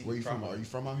Where you from? Are you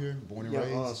from out here? Born and Yeah,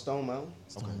 raised? Stone Mountain.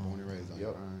 Okay, born and raised.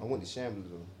 Yep. I went to Chambly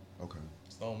though. Okay.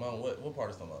 Stone Mountain. What part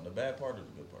of Stone Mountain? The bad part or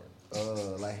the good part?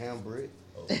 Like Hambrick.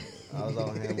 Oh, I was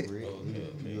on Hambrick.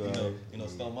 okay. You know,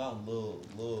 Stone Mountain,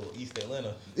 little East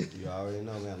Atlanta. You already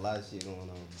know, man. A lot of shit going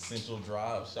on. Central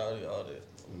Drive, shout out all that.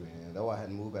 Man, that's why I had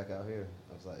to move back out here.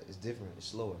 I was like, it's different. It's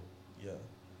slower. Yeah.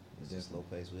 It's just slow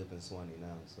pace. We're up in Swanee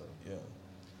now, so. Yeah.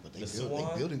 But they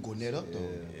building Gwinnett up though.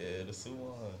 Yeah, the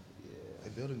Suwan. Yeah. They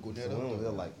building Gwinnett So up we're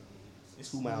though. like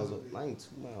 2 miles. Not even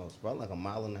 2 miles. Probably like a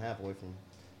mile and a half away from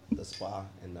the spa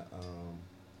and the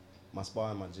my spa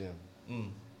and my gym.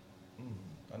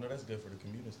 I know that's good for the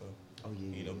commuters though. Oh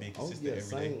yeah. You know, being consistent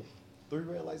every day. 3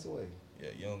 red lights away. Yeah,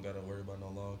 you don't gotta worry about no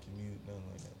long commute, nothing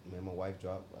like that. Man, my wife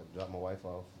dropped my wife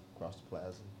off across the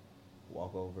plaza.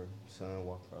 Walk over, son,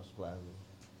 walk across the plaza.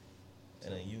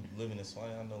 And then you living in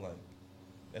Swanee, I know like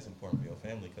that's important for your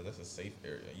family because that's a safe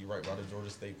area. You right by the Georgia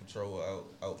State Patrol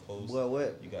outpost. Well,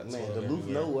 what? You got man, 12 the Duluth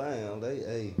everywhere. know who I am.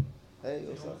 Hey,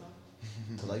 what's up?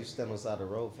 Cause I used to stand on the side of the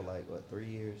road for like 3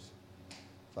 years,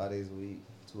 5 days a week,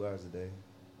 2 hours a day,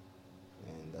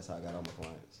 and that's how I got all my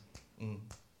clients.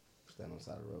 Stand on the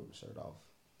side of the road, shirt off,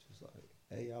 just like,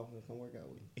 hey, y'all wanna come work out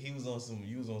with me? You was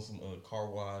on some car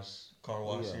wash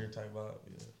here type vibe.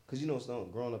 Yeah. Cause you know,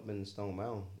 growing up in Stone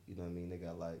Mountain, you know what I mean. They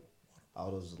got like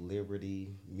all those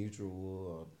Liberty, Mutual,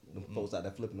 or them folks out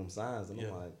there flipping them signs, and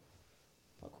I'm like,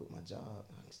 if I quit my job,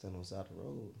 I can stand on the side of the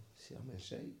road. Shit, I'm in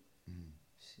shape.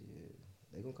 Shit,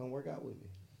 they gonna come work out with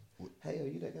me. Hey, are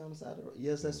you that guy on the side of the road?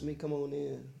 Yes, that's me. Come on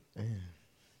in.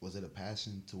 Was it a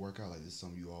passion to work out? Like, this is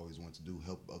something you always want to do,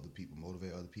 help other people,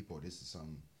 motivate other people, or this is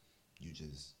something you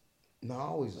just... No, I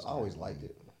always liked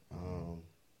it.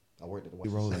 I worked at the You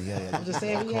rolling, yeah. I'm just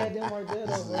saying we had them right there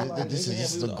though, bro. Like, This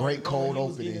is a great cold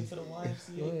opening. Into the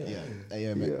YMCA.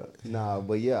 Yeah, man. Yeah. Nah,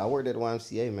 but yeah, I worked at the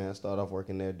YMCA, man. I started off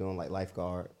working there doing like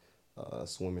lifeguard,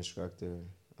 swim instructor,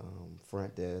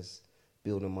 front desk,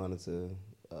 building monitor,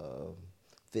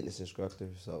 fitness instructor.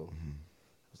 So I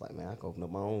was like, man, I can open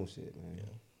up my own shit, man. Yeah.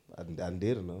 I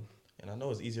did enough. And I know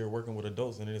it's easier working with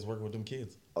adults than it is working with them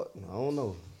kids. I don't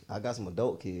know. I got some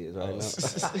adult kids right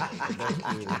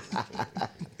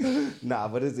now. Nah,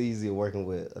 but it's easier working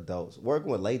with adults.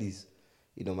 Working with ladies,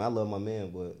 you know, I love my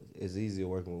man, but it's easier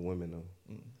working with women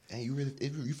though. And you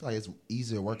feel like it's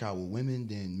easier to work out with women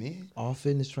than men? all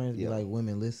fitness trainers be like,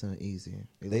 women listen easier.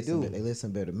 They do. They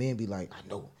listen better. Men be like, I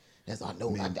know. I know.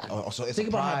 Man, so it's Think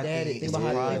a about how pride dad thing. is. It's Think a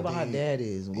about pride how thing. dad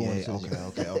is going Yeah, to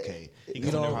the gym. okay.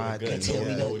 You know, Pride tell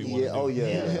me thing. what he Yeah, oh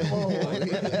yeah.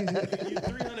 You're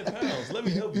 300 pounds. Let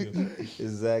me help you.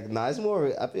 Exactly. Nah, it's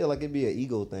more. I feel like it'd be an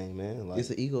ego thing, man. Like, It's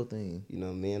an ego thing. you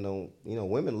know, men don't. You know,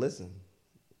 women listen.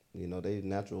 You know, they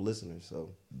natural listeners. So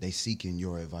They seeking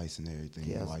your advice and everything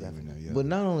Yes, while you're in there. Yeah. But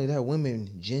not only that, women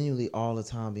genuinely all the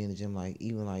time be in the gym. Like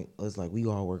even like us, like we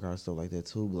all work out stuff like that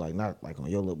too. But like not like on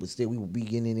your level, but still we would be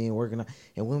getting in working out.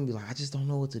 And women be like, I just don't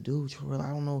know what to do. I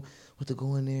don't know what to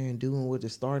go in there and do and where to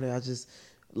start it.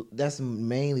 That's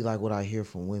mainly like what I hear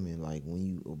from women. Like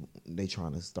when they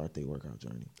trying to start their workout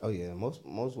journey. oh yeah, most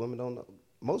women don't know.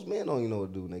 Most men don't even know what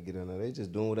to do when they get in there. They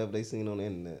just doing whatever they seen on the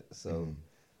internet. So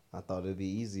I thought it'd be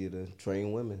easier to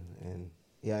train women. And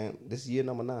yeah, I am. This is year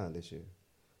number 9 this year.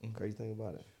 Crazy thing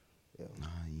about it. Yeah.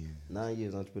 9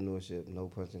 years entrepreneurship, no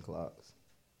punching clocks.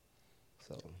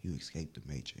 So You escaped the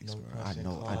matrix, No bro. I punching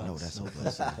know clocks. that's a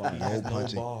blessing. No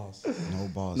punching. boss. No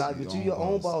boss. nah, but you your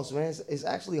own boss, man. It's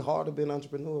actually hard to be an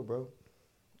entrepreneur, bro.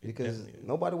 Because definitely is.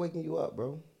 nobody waking you up,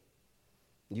 bro.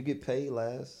 You get paid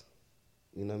last.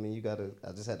 You know what I mean?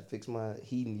 I just had to fix my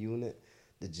heating unit.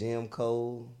 The gym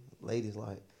cold. Ladies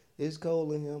like, it's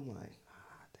cold in here. I'm like,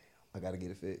 damn, I gotta get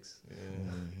it fixed. Yeah.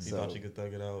 You So- thought you could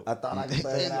thug it out. I thought I could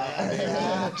thug it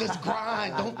out. Just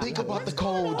grind. Don't think about the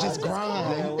cold. Just You know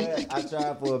grind. what? I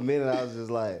tried for a minute. I was just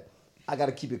like, I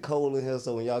gotta keep it cold in here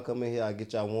so when y'all come in here, I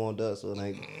get y'all warmed up so it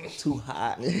ain't too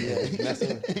hot. Yeah,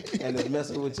 it's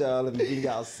messing with y'all and getting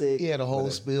y'all sick. He had a whole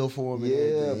But, spill for him. and yeah,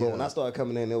 everything, but when I started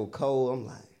coming in, it was cold. I'm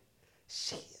like,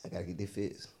 shit, I gotta get this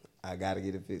fixed. I gotta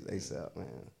get it fixed ASAP, man.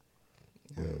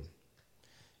 But,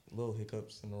 Little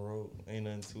hiccups in the road. Ain't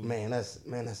nothing too. man,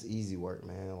 that's easy work,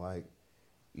 man. Like,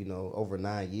 you know, over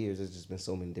 9 years, there's just been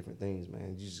so many different things,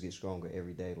 man. You just get stronger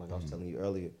every day. Like I was telling you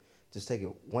earlier, just take it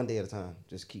one day at a time.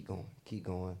 Just keep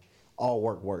going. All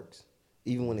work works.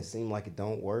 Even when it seems like it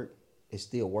don't work, it's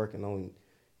still working on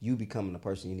you becoming the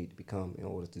person you need to become in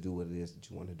order to do what it is that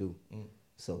you want to do.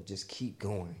 So just keep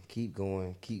going.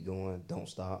 Don't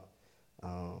stop.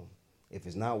 If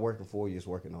it's not working for you, it's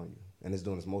working on you. And it's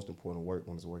doing its most important work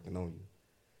when it's working on you.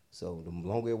 So the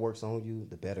longer it works on you,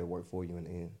 the better it works for you in the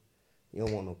end. You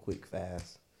don't want no quick,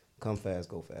 fast Come fast,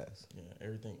 go fast. Yeah,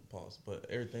 everything pause, but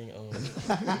everything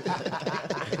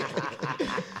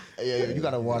Yeah, you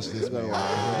gotta watch this, man.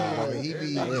 I mean, he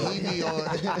be on.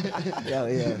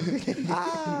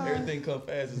 everything come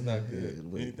fast is not good.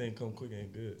 Anything come quick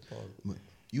ain't good. Pause.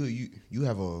 You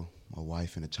have a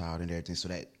wife and a child and everything, so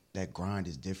that grind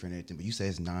is different and everything. But you say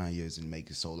it's 9 years in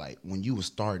making. So like when you were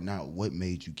starting out, what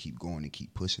made you keep going and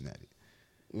keep pushing at it?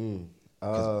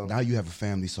 'Cause now you have a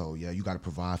family, so yeah, you got to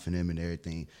provide for them and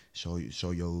everything. Show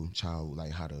your child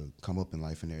like how to come up in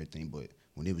life and everything. But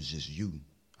when it was just you,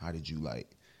 how did you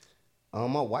like?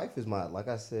 My wife is like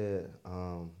I said,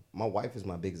 my wife is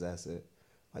my biggest asset.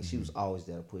 Like she was always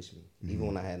there to push me, even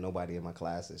when I had nobody in my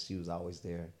classes. She was always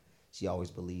there. She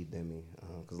always believed in me,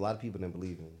 because a lot of people didn't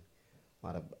believe in me. A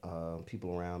lot of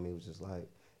people around me was just like,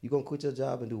 "You gonna quit your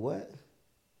job and do what?"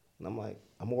 And I'm like,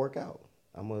 "I'm gonna work out.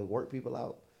 I'm gonna work people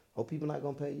out. Hope people not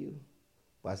gonna pay you."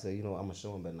 But I said, I'm gonna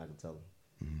show them better than I can tell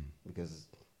them, because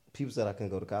people said I couldn't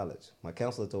go to college. My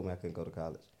counselor told me I couldn't go to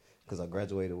college because I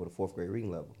graduated with a 4th grade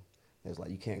reading level. And it's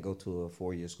like, you can't go to a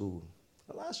 4-year school.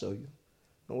 Well, I'll show you.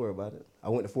 Don't worry about it. I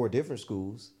went to 4 different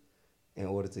schools in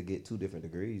order to get 2 different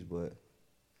degrees, but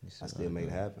I still made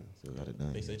it happen. Still got it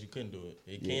done. They said you couldn't do it.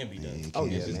 It can be done.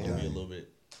 It's just man. gonna be a little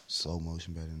bit Slow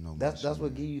motion better than no That's motion.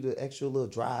 what give you the extra little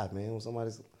drive, man. When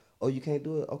somebody's, oh, you can't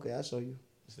do it? Okay, I'll show you.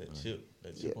 It's that chip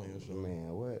on your shoulder.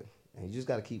 Man, what? And you just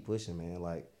got to keep pushing, man.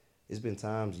 Like, it's been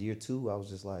times, year 2, I was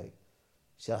just like,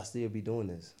 should I still be doing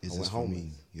this? Is I this went for homeless.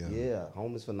 me? Yeah,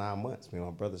 homeless for 9 months. Man,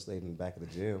 my brother stayed in the back of the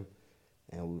gym,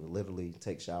 and we would literally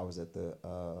take showers at the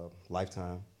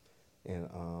Lifetime in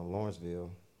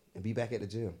Lawrenceville and be back at the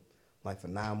gym. Like, for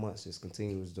 9 months, just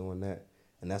continuous doing that.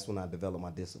 And that's when I developed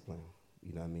my discipline.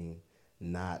 You know what I mean?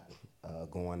 Not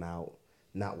going out,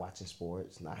 not watching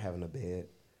sports, not having a bed.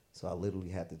 So I literally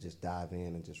had to just dive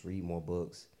in and just read more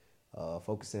books,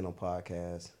 focus in on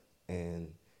podcasts,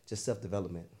 and just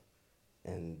self-development.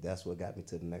 And that's what got me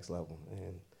to the next level.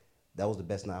 And that was the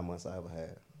best 9 months I ever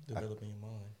had. Developing your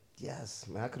mind. Yes,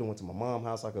 man. I could have went to my mom's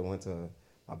house. I could have went to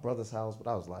my brother's house. But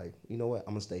I was like, you know what?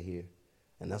 I'm going to stay here.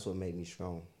 And that's what made me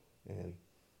strong. And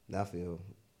now I feel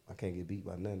I can't get beat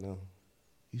by nothing now.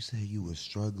 You say you were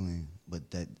struggling,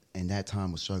 but that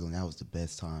time was struggling. That was the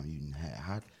best time you had.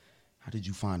 How did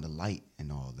you find the light in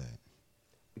all that?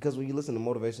 Because when you listen to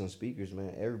motivational speakers,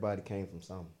 man, everybody came from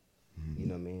something. You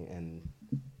know what I mean? And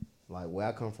like where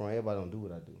I come from, everybody don't do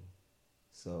what I do.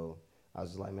 So I was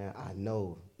just like, man, I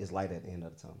know it's light at the end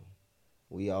of the tunnel.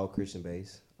 We all Christian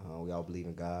based. We all believe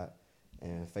in God.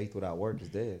 And faith without work is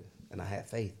dead. And I had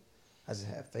faith. I just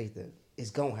had faith that it's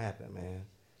going to happen, man.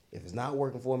 If it's not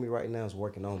working for me right now, it's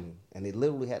working on me. And it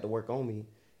literally had to work on me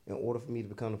in order for me to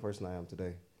become the person I am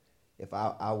today. If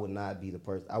I would not be the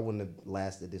person, I wouldn't have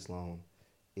lasted this long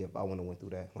if I wouldn't have went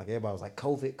through that. Like everybody was like,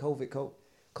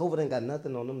 COVID ain't got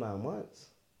nothing on them 9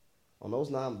 months. On those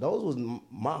was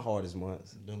my hardest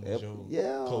months. Them was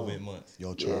your COVID months.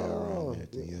 Your trial around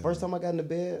that. Yeah. First time I got into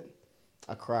bed,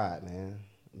 I cried, man.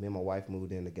 Me and my wife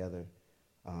moved in together,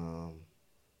 and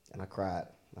I cried.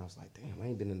 And I was like, damn, I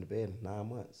ain't been in the bed in 9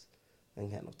 months. I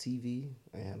ain't had no TV.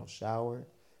 I ain't had no shower.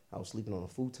 I was sleeping on a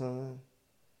futon.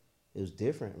 It was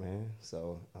different, man.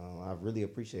 So I really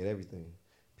appreciate everything.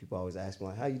 People always ask me,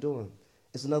 like, how you doing?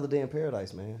 It's another day in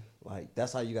paradise, man. Like,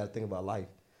 that's how you got to think about life.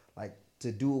 Like,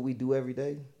 to do what we do every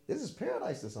day, this is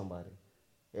paradise to somebody.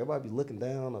 Everybody be looking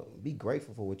down. Be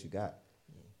grateful for what you got.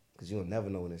 Because you'll never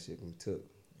know when this shit can be took.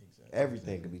 Exactly.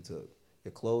 Everything can be took.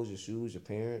 Your clothes, your shoes, your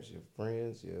parents, your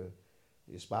friends, your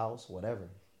spouse, whatever.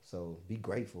 So be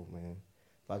grateful, man.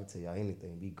 If I could tell y'all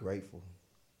anything, be grateful.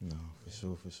 No, for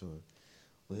sure.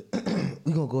 But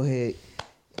we gonna go ahead.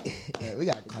 Yeah, we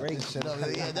got great shit up.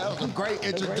 Yeah, that was a great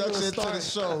introduction to the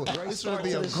show. This would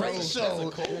be a great show.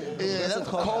 That's a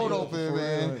cold open,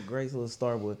 man. Great little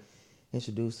start with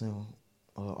introducing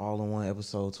All in One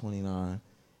episode 29.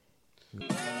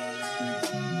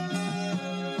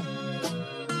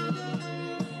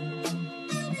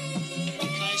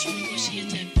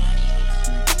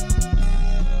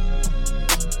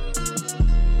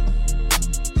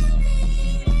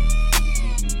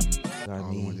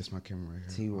 This my camera right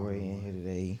T. here. Roy in here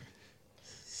today.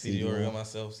 CJ and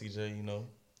myself, CJ, you know.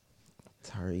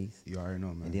 Tyrese. You already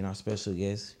know, man. And then our special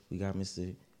guest, we got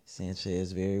Mr.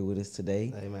 Sanchez very with us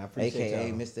today. Hey, man, I appreciate AKA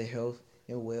y'all. Mr. Health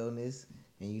and Wellness.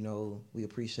 And, you know, we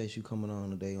appreciate you coming on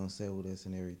today on set with us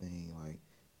and everything. Like,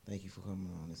 thank you for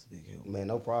coming on. It's a big help. Man,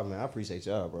 no problem, man. I appreciate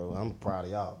y'all, bro. I'm proud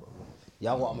of y'all, bro.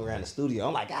 Y'all walk me around the studio.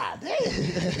 I'm like, God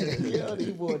damn. You know,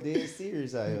 these boys dead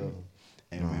serious out here.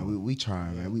 Hey, man, we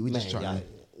trying, man. We just trying.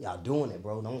 Y'all doing it,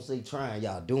 bro. Don't say trying.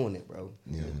 Y'all doing it, bro.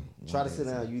 Yeah. Try to sit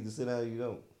down. You either sit down or you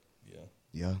don't.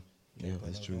 Yeah. Yeah,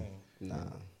 that's true. Nah.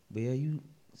 But yeah, you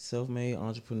self-made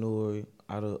entrepreneur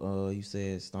out of you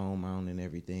said Stone Mountain and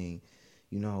everything.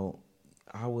 You know,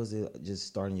 how was it just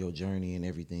starting your journey and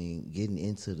everything, getting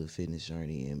into the fitness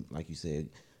journey, and like you said,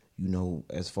 you know,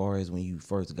 as far as when you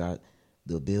first got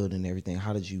the building and everything,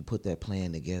 how did you put that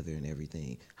plan together and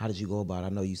everything? How did you go about it? I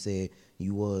know you said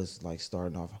you was like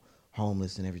starting off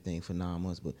homeless and everything for 9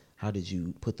 months, but how did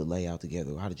you put the layout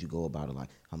together? How did you go about it? Like,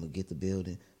 I'm gonna get the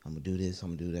building, I'm gonna do this,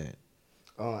 I'm gonna do that.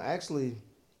 Actually,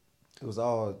 it was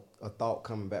all a thought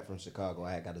coming back from Chicago.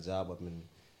 I had got a job up in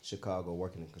Chicago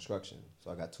working in construction.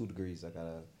 So I got 2 degrees. I got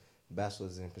a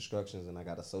bachelor's in construction and I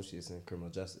got associates in criminal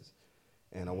justice.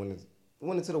 And I went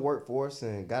into the workforce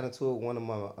and got into it with one of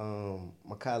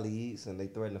my colleagues, and they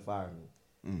threatened to fire me.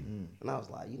 Mm. And I was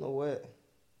like, you know what?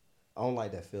 I don't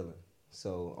like that feeling.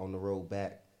 So on the road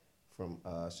back from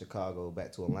Chicago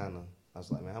back to Atlanta, I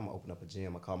was like, man, I'm gonna open up a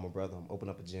gym. I called my brother, I'm gonna open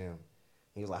up a gym.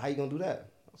 He was like, how you gonna do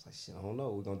that? I was like, shit, I don't know.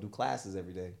 We're gonna do classes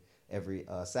every day, every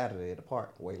Saturday at the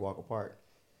park, Wade Walker Park.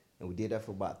 And we did that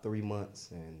for about 3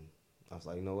 months. And I was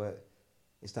like, you know what?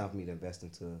 It's time for me to invest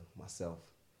into myself.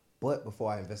 But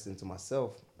before I invested into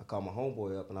myself, I called my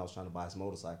homeboy up and I was trying to buy his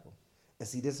motorcycle. And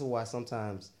see, this is why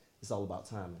sometimes it's all about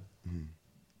timing. Mm.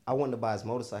 I wanted to buy his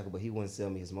motorcycle, but he wouldn't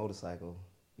sell me his motorcycle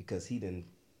because he didn't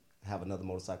have another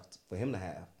motorcycle for him to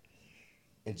have.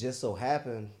 And just so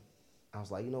happened, I was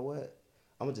like, you know what?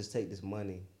 I'm going to just take this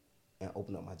money and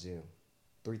open up my gym.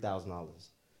 $3,000.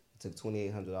 It took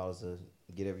 $2,800 to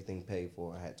get everything paid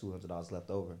for. I had $200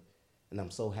 left over. And I'm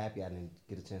so happy I didn't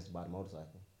get a chance to buy the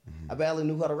motorcycle. I barely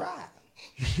knew how to ride.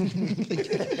 I just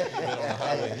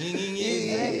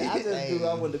knew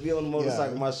I wanted to be on the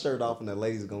motorcycle, my shirt off, and the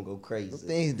ladies gonna go crazy. Those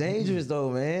things dangerous though,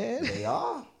 man. They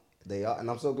are, and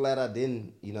I'm so glad I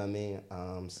didn't. You know what I mean?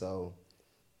 So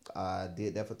I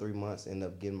did that for 3 months. Ended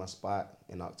up getting my spot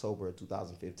in October of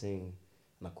 2015,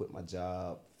 and I quit my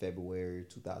job February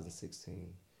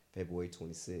 2016, February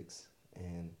 26th,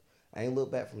 and I ain't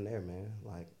looked back from there, man.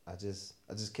 Like I just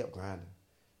kept grinding.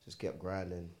 Just kept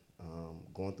grinding,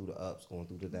 going through the ups, going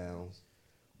through the downs,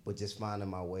 but just finding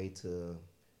my way to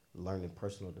learning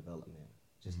personal development,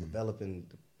 just developing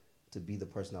to be the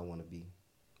person I want to be.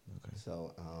 Okay.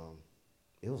 So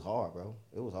it was hard, bro.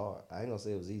 It was hard. I ain't gonna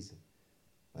say it was easy.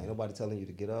 Ain't nobody telling you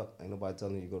to get up. Ain't nobody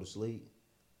telling you to go to sleep.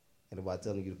 Ain't nobody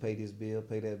telling you to pay this bill,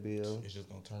 pay that bill. It's just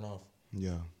gonna turn off.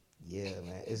 Yeah. Yeah,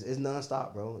 man. It's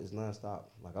nonstop, bro. It's nonstop.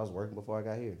 Like I was working before I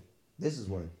got here. This is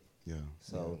work. Yeah.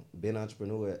 So being an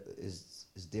entrepreneur is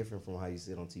different from how you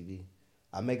sit on TV.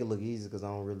 I make it look easy because I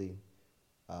don't really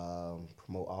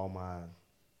promote all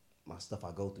my stuff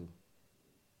I go through.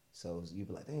 So you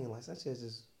be like, dang, like Sanchez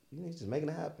just making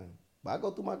it happen. But I go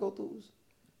through my go-throughs.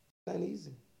 It ain't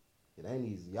easy. It ain't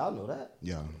easy. Y'all know that.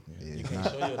 Yeah. You can't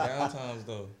show your downtimes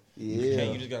though. Yeah.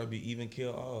 You just gotta be even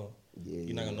kill all. Yeah.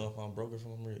 You're not gonna know if I'm broke or if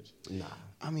I'm rich. Nah.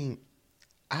 I mean,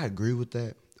 I agree with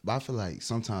that. But I feel like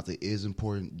sometimes it is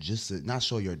important just to not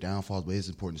show your downfalls, but it's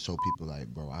important to show people like,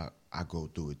 bro, I go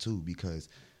through it too, because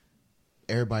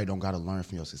everybody don't got to learn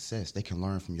from your success. They can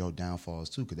learn from your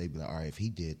downfalls too, because they be like, all right, if he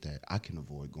did that, I can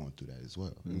avoid going through that as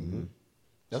well. Mm-hmm.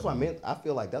 That's why I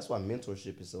feel like that's why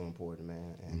mentorship is so important,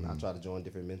 man. And I try to join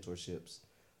different mentorships.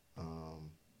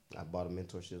 I bought a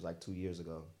mentorship like 2 years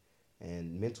ago.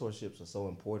 And mentorships are so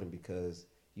important because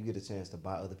you get a chance to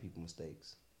buy other people's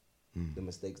mistakes, the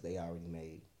mistakes they already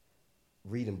made.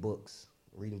 Reading books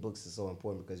is so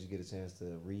important because you get a chance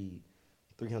to read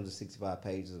 365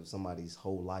 pages of somebody's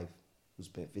whole life who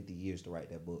spent 50 years to write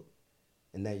that book.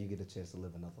 And now you get a chance to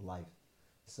live another life.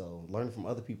 So learning from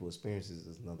other people's experiences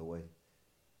is another way.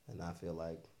 And I feel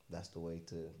like that's the way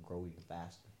to grow even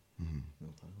faster. I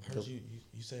heard you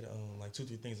said like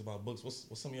 2-3 things about books. What's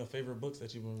some of your favorite books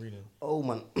that you've been reading? Oh,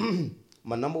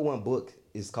 my number one book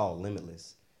is called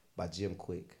Limitless by Jim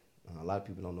Quick. A lot of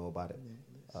people don't know about it.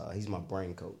 He's my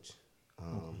brain coach.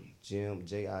 Jim,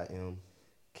 Jimkwik.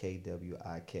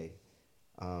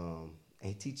 And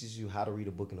he teaches you how to read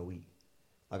a book in a week.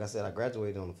 Like I said, I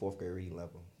graduated on the 4th grade reading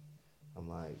level. I'm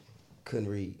like, couldn't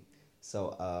read.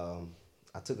 So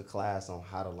I took a class on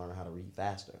how to learn how to read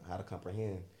faster, how to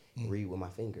comprehend, read with my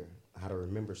finger, how to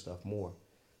remember stuff more.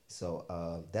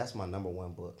 So that's my number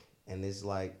one book. And it's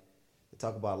like, they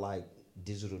talk about like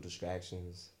digital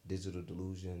distractions, digital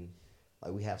delusion.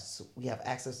 Like we have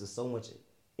access to so much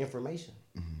information.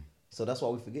 So that's why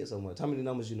we forget so much. How many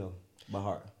numbers you know by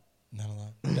heart? Not a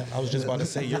lot. I was just about to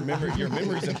say your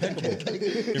memory's impeccable.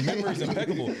 Your memory's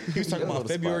impeccable. He was talking about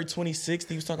February 26th.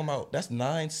 He was talking about that's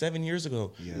 7 years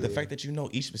ago. Yeah. The fact that you know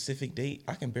each specific date,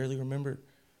 I can barely remember.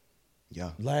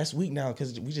 Yeah. Last week now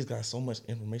because we just got so much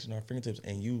information at our fingertips,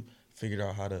 and you figured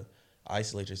out how to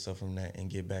isolate yourself from that and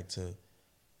get back to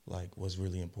like what's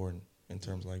really important in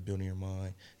terms of like building your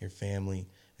mind, your family,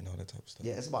 and all that type of stuff.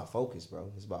 Yeah, it's about focus,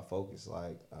 bro. It's about focus.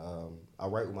 Like I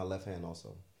write with my left hand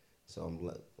also,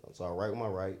 so I write with my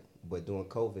right. But during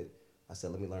COVID, I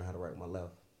said let me learn how to write with my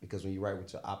left, because when you write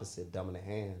with your opposite dominant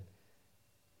hand,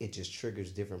 it just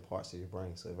triggers different parts of your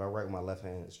brain. So if I write with my left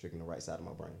hand, it's triggering the right side of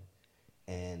my brain,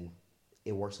 and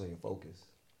it works on your focus.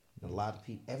 And a lot of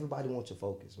people, everybody wants your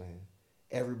focus, man.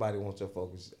 Everybody wants your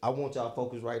focus. I want y'all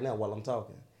focus right now while I'm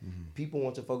talking. Mm-hmm. People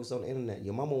want your focus on the internet.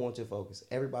 Your mama wants your focus.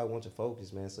 Everybody wants your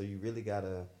focus, man. So you really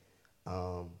gotta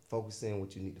focus in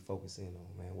what you need to focus in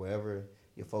on, man. Wherever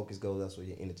your focus goes, that's where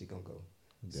your energy gonna go.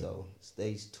 Yeah. So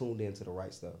stay tuned into the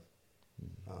right stuff.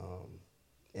 Mm-hmm.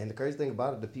 And the crazy thing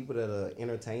about it, the people that are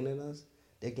entertaining us,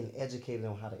 they're getting educated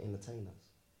on how to entertain us.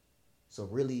 So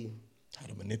really, how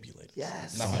to manipulate us.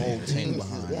 Yes. Not the whole team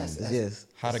behind. Yes.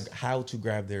 How to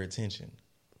grab their attention.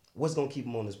 What's gonna keep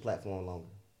them on this platform longer?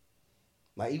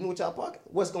 Like even with y'all pocket,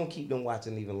 what's gonna keep them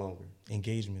watching even longer?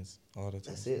 Engagements, all the time.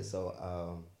 That's it.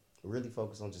 So really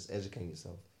focus on just educating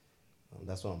yourself.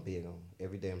 That's what I'm big on.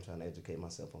 Every day I'm trying to educate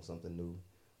myself on something new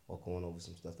or going over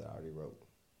some stuff that I already wrote.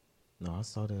 No, I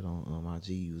saw that on IG.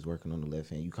 You was working on the left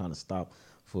hand. You kind of stopped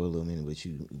for a little minute, but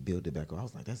you built it back up. I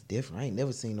was like, that's different. I ain't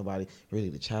never seen nobody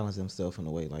really to challenge themselves in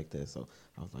a way like that. So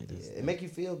I was like, that's it make you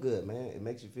feel good, man. It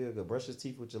makes you feel good. Brush your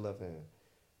teeth with your left hand.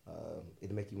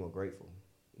 It'll make you more grateful.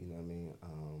 You know what I mean?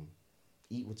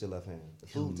 Eat with your left hand. The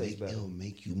food tastes better. It'll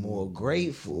make you more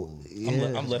grateful.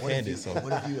 Yeah. I'm left-handed, so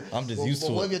I'm just used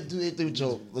to it. What if you do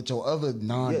it with your other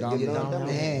non-dominant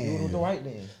hand? Do it with the right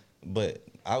hand. But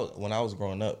when I was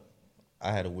growing up,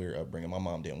 I had a weird upbringing. My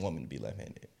mom didn't want me to be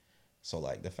left-handed. So,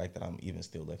 like, the fact that I'm even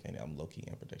still left-handed, I'm low-key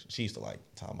in protection. She used to, like,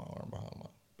 tie my arm behind my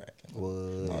back and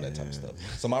all that type of stuff.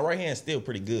 So, my right hand's still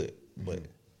pretty good, but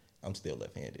I'm still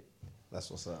left-handed.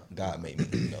 That's what's up. God made me,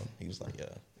 you know. He was like,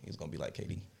 yeah, he's going to be like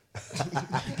KD.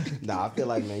 Nah, I feel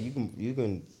like, man, you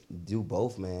can do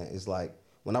both, man. It's like,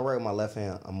 when I write with my left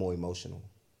hand, I'm more emotional.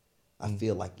 I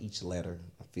feel like each letter.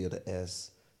 I feel the S.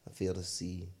 I feel the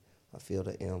C. I feel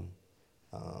the M.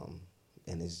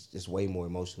 And it's just way more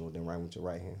emotional than writing with your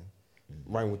right hand.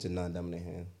 Writing with your non-dominant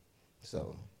hand.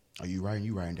 So, are you writing?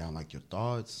 You writing down like your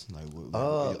thoughts, like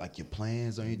your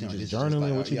plans or anything? Just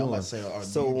journaling what you doing?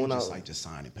 So you just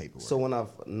signing paperwork. So when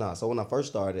I first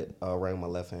started writing my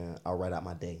left hand, I'll write out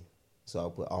my day. So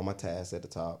I'll put all my tasks at the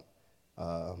top,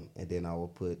 and then I will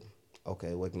put,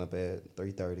 okay, waking up at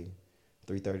 3:30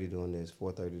 doing this,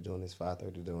 4:30 doing this,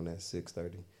 5:30 doing that,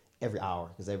 6:30. Every hour,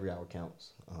 because every hour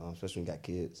counts, especially when you got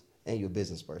kids and you're a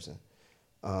business person.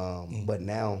 But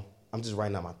now I'm just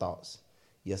writing out my thoughts.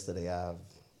 Yesterday I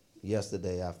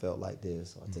felt like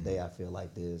this, or today I feel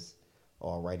like this,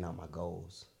 or writing out my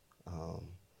goals.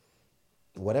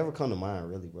 Whatever come to mind,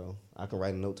 really, bro. I can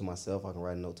write a note to myself. I can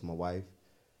write a note to my wife.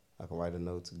 I can write a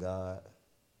note to God.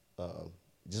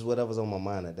 Just whatever's on my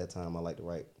mind at that time, I like to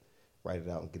write it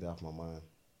out and get it off my mind.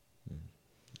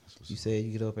 You said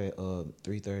you get up at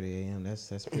 3:30 a.m.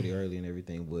 That's pretty early and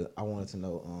everything. But I wanted to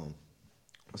know,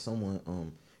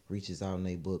 someone reaches out and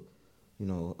they book, you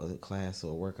know, a class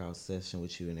or a workout session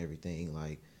with you and everything.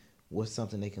 Like, what's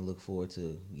something they can look forward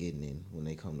to getting in when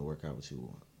they come to work out with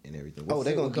you and everything?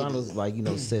 They're gonna kind of like, you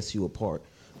know, sets you apart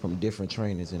from different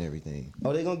trainers and everything.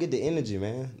 Oh, they're gonna get the energy,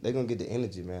 man. They're gonna get the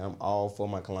energy, man. I'm all for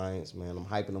my clients, man. I'm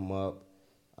hyping them up.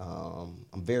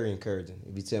 I'm very encouraging.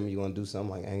 If you tell me you're gonna do something,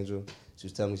 like Angel, she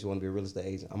was telling me she want to be a real estate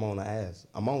agent, I'm on her ass.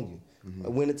 I'm on you.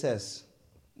 Win the test.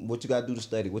 What you gotta do to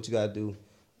study? What you gotta do?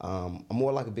 I'm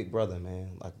more like a big brother,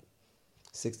 man. Like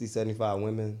 60, 75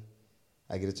 women,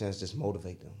 I get a chance to just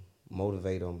motivate them.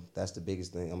 That's the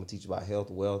biggest thing. I'm gonna teach you about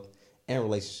health, wealth, and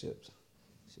relationships.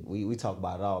 We talk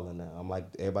about it all in there. I'm like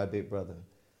everybody big brother.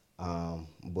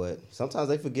 But sometimes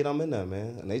they forget I'm in there,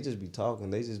 man, and they just be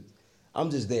talking.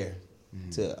 I'm just there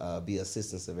to be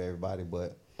assistance of everybody.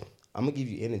 But I'm gonna give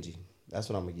you energy. That's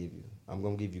what I'm gonna give you. I'm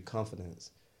gonna give you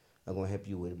confidence. I'm gonna help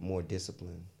you with more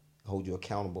discipline. Hold you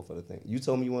accountable for the thing. You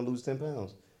told me you want to lose 10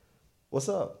 pounds. What's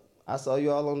up? I saw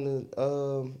you all on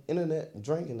the internet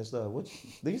drinking and stuff.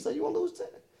 Did you say you want to lose 10?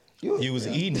 He was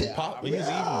eating pop. He was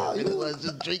eating. He was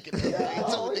just drinking. I'm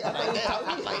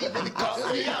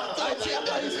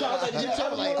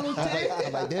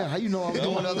like, damn, how you know I was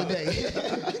doing the other day?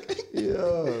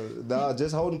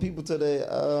 Just holding people to their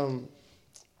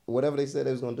whatever they said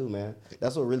they was gonna do, man.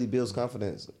 That's what really builds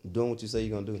confidence. Doing what you say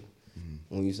you're gonna do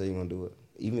when you say you're gonna do it,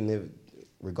 even if,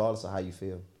 regardless of how you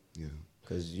feel. Yeah.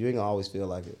 Cause you ain't gonna always feel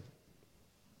like it.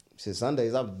 Since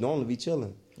Sundays, I would normally be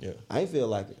chilling. Yeah. I ain't feel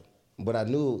like it, but I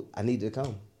knew I needed to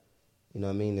come. You know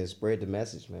what I mean? To spread the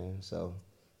message, man. So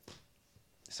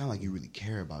it sounds like you really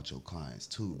care about your clients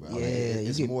too, bro. Yeah, Like,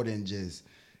 it's get, more than just.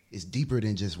 It's deeper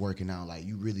than just working out. Like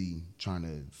you really trying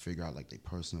to figure out like their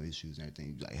personal issues and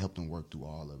everything. Like help them work through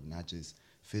all of it, not just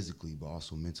physically but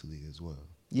also mentally as well.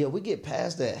 Yeah, we get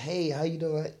past that. Hey, how you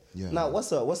doing? Yeah. Now,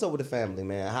 what's up? What's up with the family,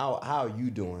 man? How are you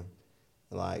doing?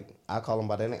 Like I call them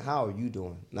by that name. How are you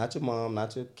doing? Not your mom,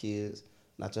 not your kids,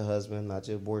 not your husband, not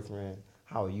your boyfriend.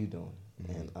 How are you doing?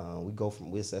 Mm-hmm.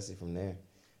 And we assess it from there.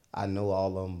 I know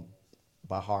all of them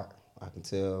by heart. I can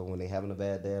tell when they having a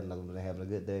bad day and when they having a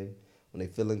good day. When they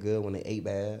feeling good, when they ate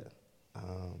bad.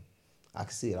 I can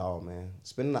see it all, man.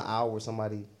 Spending an hour with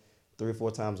somebody 3 or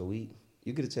 4 times a week,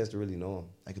 you get a chance to really know them.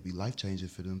 That could be life changing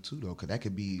for them too, though, because that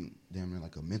could be damn near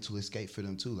like a mental escape for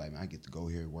them too. Like, man, I get to go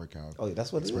here, work out, oh, yeah,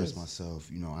 that's what express it is.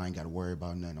 myself. You know, I ain't got to worry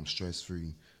about nothing. I'm stress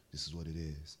free. This is what it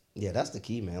is. Yeah, that's the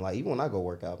key, man. Like even when I go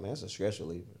work out, man, it's a stress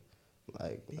reliever.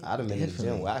 Like I done been in the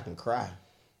gym where I can cry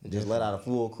and just let out a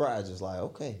full cry, just like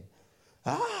okay,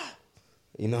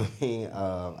 you know what I mean?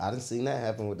 I done seen that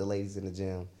happen with the ladies in the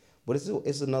gym, but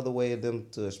it's another way of them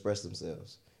to express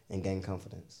themselves and gain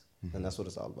confidence, and that's what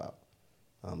it's all about.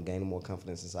 Gaining more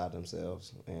confidence inside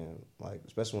themselves, and like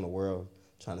especially when the world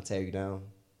trying to tear you down,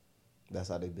 that's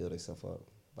how they build themselves up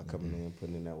by coming in,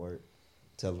 putting in that work,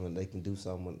 telling them they can do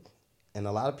something. And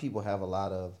a lot of people have a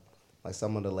lot of like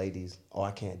some of the ladies, oh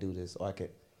I can't do this, or I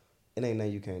can't. It ain't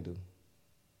nothing you can't do.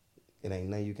 It ain't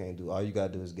nothing you can't do. All you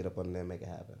gotta do is get up under there and make it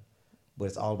happen. But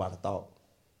it's all about the thought.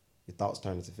 Your thoughts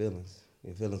turn into feelings.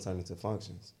 Your feelings turn into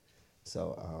functions.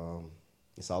 So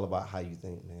it's all about how you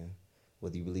think, man.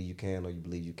 Whether you believe you can or you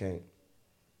believe you can't.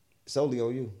 It's solely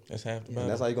on you. That's half the battle. And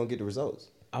that's how you're going to get the results.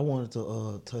 I wanted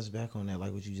to touch back on that,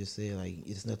 like what you just said. Like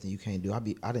it's nothing you can't do.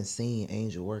 I done seen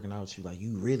Angel working out with you. Like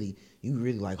you really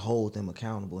like hold them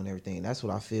accountable and everything. And that's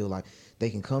what I feel like.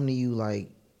 They can come to you like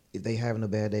if they having a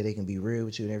bad day, they can be real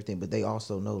with you and everything. But they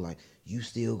also know like you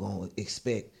still gonna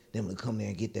expect them to come there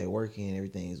and get that work in and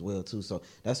everything as well too. So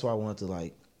that's why I wanted to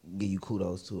like give you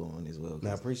kudos too on as well.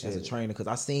 Man, I appreciate it. As a trainer, because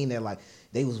I seen that like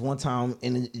they was one time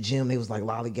in the gym, they was like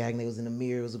lollygagging, they was in the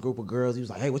mirror, it was a group of girls. He was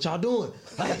like, "Hey, what y'all doing?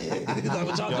 Like,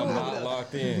 what y'all doing? Not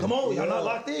locked in. Come on, y'all not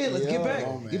locked in. Let's get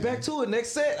back to it.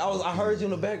 Next set." I heard you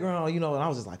in the background, you know, and I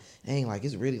was just like, "Dang, like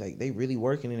it's really like they really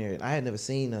working in there." And I had never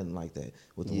seen nothing like that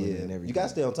with the women and everything. You got to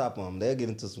stay on top of them. They'll get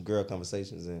into some girl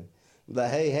conversations and be like,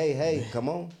 hey, come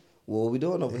on. What we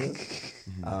doing over here?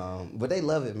 But they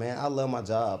love it, man. I love my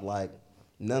job. Like,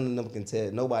 none of them can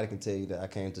tell, nobody can tell you that I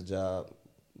came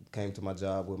to my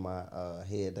job with my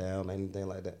head down or anything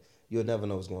like that. You'll never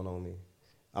know what's going on with me.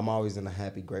 I'm always in a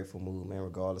happy, grateful mood, man,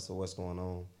 regardless of what's going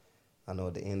on. I know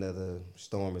at the end of the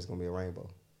storm, it's going to be a rainbow.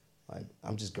 Like,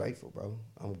 I'm just grateful, bro.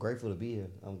 I'm grateful to be here.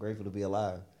 I'm grateful to be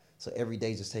alive. So every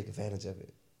day, just take advantage of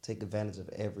it. Take advantage of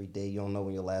every day. You don't know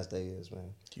when your last day is,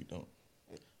 man. You don't.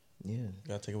 Yeah, You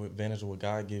gotta take advantage of what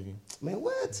God give you. Man,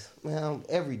 what? Man,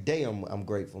 every day I'm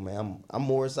grateful, man. I'm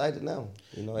more excited now.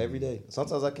 You know, every day.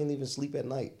 Sometimes I can't even sleep at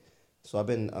night. So I've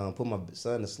been putting my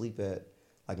son to sleep at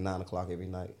like 9 o'clock every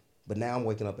night. But now I'm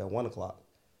waking up at 1 o'clock,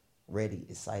 ready,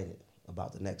 excited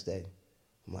about the next day.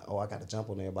 I'm like, oh, I got to jump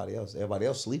on everybody else. Everybody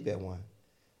else sleep at 1.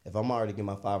 If I'm already getting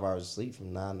my 5 hours of sleep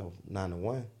from 9 to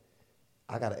 1,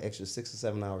 I got an extra 6 or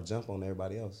 7 hour jump on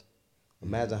everybody else.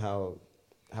 Imagine how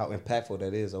impactful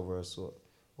that is over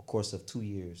a course of 2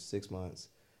 years, 6 months,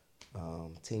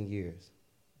 10 years.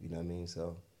 You know what I mean?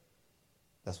 So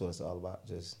that's what it's all about.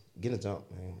 Just get a jump,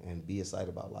 man, and be excited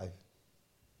about life.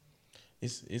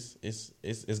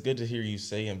 It's good to hear you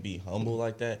say and be humble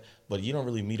like that, but you don't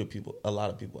really meet a lot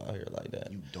of people out here like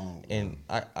that. You don't. And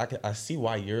I see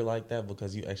why you're like that,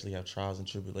 because you actually have trials and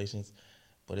tribulations.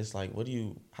 But it's like,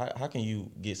 how can you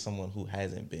get someone who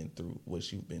hasn't been through what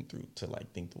you've been through to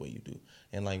like think the way you do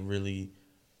and like really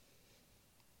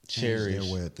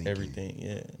cherish everything?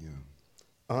 Yeah.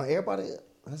 Everybody,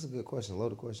 that's a good question,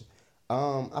 loaded question.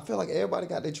 I feel like everybody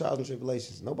got their trials and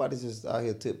tribulations. Nobody's just out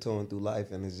here tiptoeing through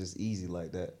life and it's just easy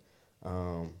like that.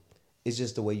 It's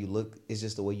just the way you look. It's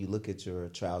just the way you look at your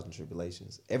trials and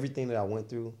tribulations. Everything that I went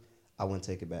through, I wouldn't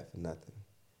take it back for nothing.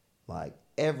 Like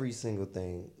every single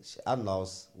thing, I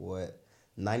lost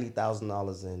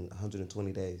 $90,000 in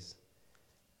 120 days,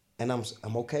 and I'm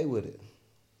okay with it.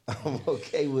 I'm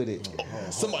okay with it.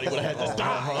 Somebody would have had to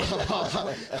die. I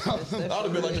would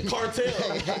have been like the cartel.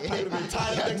 I would have been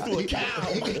tied up next to a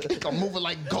cow. I'm moving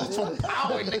like Ghost from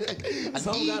Power.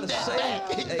 Some gotta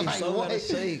shake. Hey, some gotta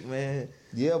shake, man.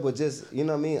 Yeah, but just, you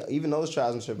know what I mean? Even those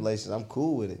trials and tribulations, I'm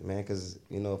cool with it, man, because,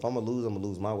 you know, if I'm going to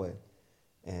lose my way.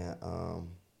 And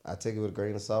I take it with a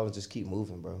grain of salt and just keep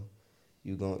moving, bro.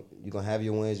 You're gonna have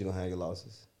your wins, you're going to have your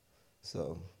losses.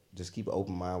 So just keep an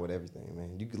open mind with everything,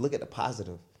 man. You can look at the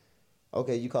positive.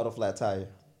 Okay, you caught a flat tire.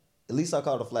 At least I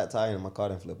caught a flat tire and my car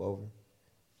didn't flip over.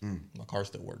 My car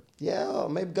still worked. Yeah,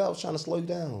 maybe God was trying to slow you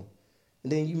down.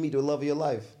 And then you meet the love of your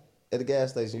life at the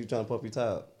gas station. You're trying to pump your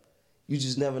tire up. You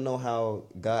just never know how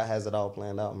God has it all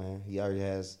planned out, man. He already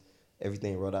has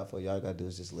everything wrote out for you. All you got to do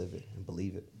is just live it and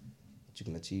believe it. That you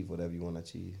can achieve whatever you want to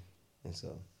achieve. And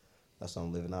so that's what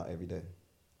I'm living out every day.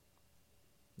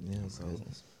 Yeah, so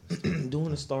doing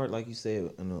the start, like you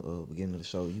said in the beginning of the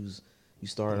show, you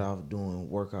started off doing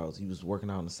workouts. You was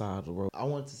working out on the side of the road. I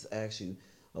wanted to ask you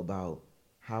about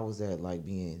how was that like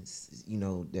being,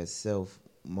 that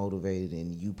self-motivated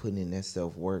and you putting in that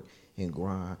self-work and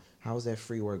grind. How is that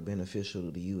free work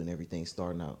beneficial to you and everything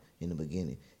starting out in the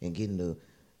beginning and getting the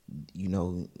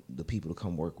people to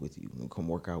come work with you and come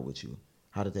work out with you?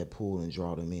 How did that pull and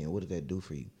draw them in? What did that do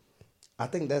for you? I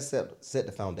think that set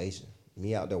the foundation.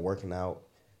 Me out there working out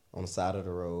on the side of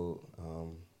the road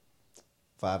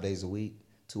 5 days a week,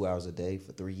 2 hours a day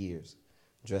for 3 years,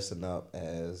 dressing up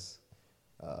as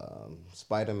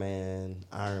Spider-Man,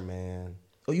 Iron Man.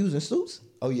 Oh, you was in suits?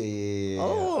 Oh, yeah.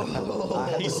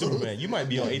 Oh. He's Superman. You might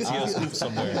be on ATL Scoop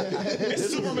somewhere. It's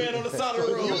Superman on the side of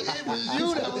the road. It was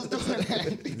you that was doing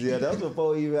that. Yeah, that was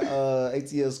before even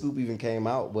ATL Scoop even came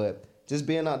out. But just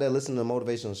being out there listening to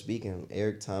motivational speaking,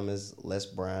 Eric Thomas, Les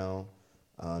Brown,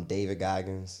 David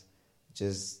Goggins,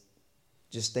 just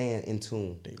staying in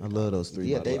tune. I love those three.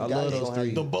 Yeah, David Goggins. those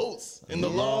three. The boats and the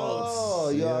logs. Oh,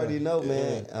 you already know,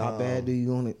 man. How bad do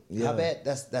you want it? Yeah. How bad?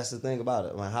 That's the thing about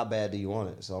it. Like, how bad do you want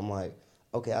it? So I'm like,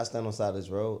 okay, I stand on the side of this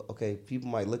road. Okay, people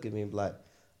might look at me and be like,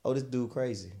 oh, this dude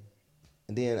crazy.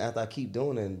 And then after I keep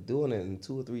doing it in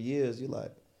 2 or 3 years, you're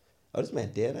like, oh, this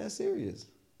man dead ass serious.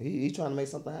 He's trying to make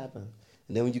something happen.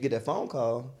 And then when you get that phone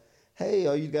call, hey,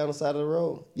 are you the guy on the side of the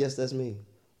road? Yes, that's me.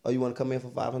 Oh, you want to come in for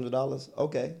 $500?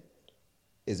 Okay.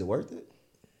 Is it worth it?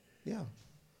 Yeah.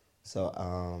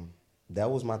 So that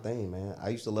was my thing, man. I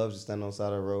used to love just standing on the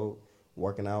side of the road,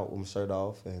 working out with my shirt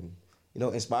off, and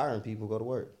inspiring people to go to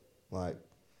work. Like,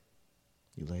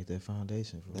 you laid that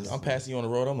foundation for I'm passing you on the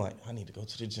road. I'm like, I need to go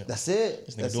to the gym. that's it.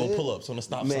 This nigga doing pull-ups on the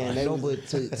stop sign. No, but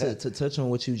to touch on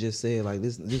what you just said, like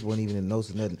this wasn't even in notes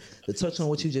or nothing. To touch on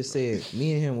what you just said,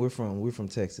 me and him, we're from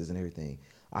Texas and everything.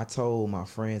 I told my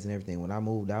friends and everything when I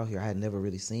moved out here, I had never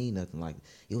really seen nothing like it.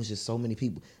 It was just so many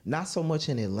people. Not so much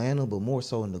in Atlanta, but more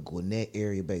so in the Gwinnett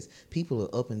area base. People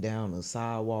are up and down the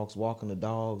sidewalks, walking the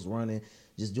dogs, running,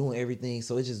 just doing everything.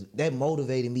 So that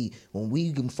motivated me. When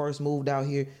we first moved out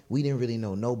here, we didn't really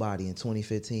know nobody in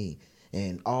 2015.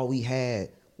 And all we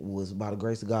had was, by the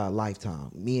grace of God, Lifetime.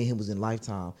 Me and him was in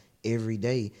Lifetime every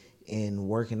day and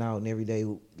working out and every day,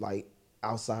 like,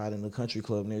 outside in the country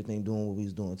club and everything, doing what we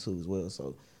was doing too as well.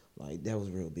 So, like, that was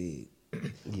real big.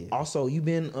 Yeah. Also, you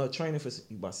been training for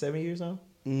about 7 years now?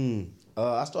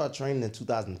 I started training in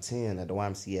 2010 at the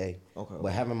YMCA. Okay.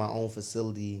 But having my own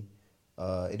facility,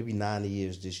 it'll be 9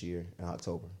 years this year in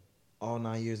October. All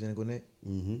 9 years in Gwinnett?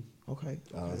 Mm-hmm. Okay.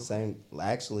 Same.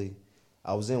 Actually,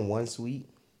 I was in one suite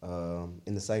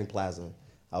in the same plaza.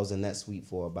 I was in that suite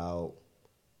for about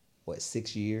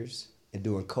 6 years, and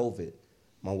during COVID,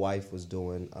 my wife was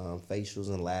doing facials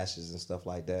and lashes and stuff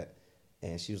like that,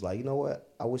 and she was like, you know what?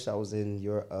 I wish I was in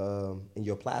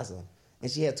your plaza.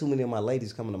 And she had too many of my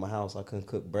ladies coming to my house. I couldn't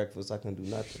cook breakfast. I couldn't do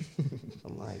nothing.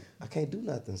 I'm like, I can't do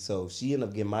nothing. So she ended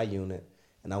up getting my unit,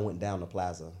 and I went down the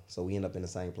plaza. So we ended up in the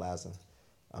same plaza.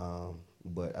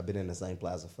 But I've been in the same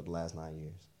plaza for the last 9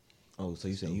 years. Oh, so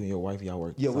you saying you and your wife, y'all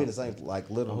work? Yeah, we're in the same,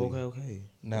 like, literally. Okay.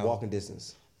 Now, walking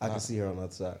distance. I can see her on the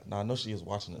other side. Now, I know she is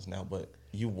watching us now, but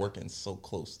you working so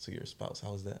close to your spouse.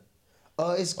 How is that?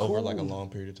 It's cool. Over like a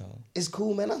long period of time. It's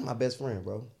cool, man. That's my best friend,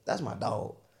 bro. That's my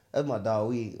dog.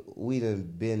 We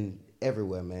done been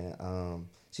everywhere, man.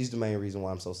 She's the main reason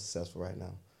why I'm so successful right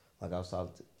now. Like I was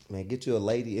talking to, man, get you a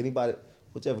lady, anybody,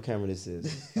 whichever camera this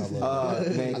is. I love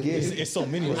it. Man, It's so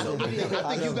many. I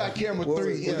think you got camera 3.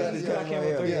 We got this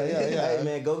camera 3. Yeah. Hey,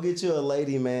 man, go get you a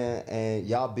lady, man, and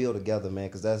y'all build together, man,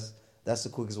 because that's the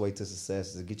quickest way to success,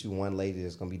 is to get you one lady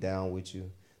that's going to be down with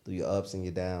you through your ups and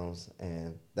your downs,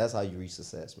 and that's how you reach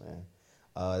success, man.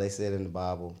 They said in the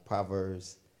Bible,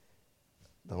 Proverbs,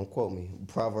 don't quote me,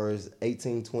 Proverbs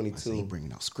 18:22,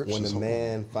 bringing out scriptures. when a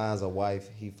man finds a wife,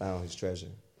 he found his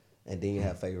treasure, and then you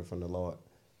have favor from the Lord.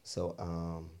 So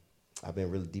I've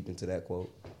been really deep into that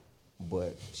quote,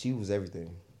 but she was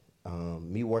everything.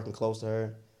 Me working close to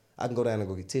her, I can go down and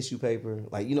go get tissue paper.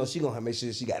 Like, she going to make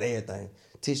sure she got everything.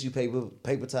 Tissue paper,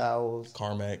 paper towels.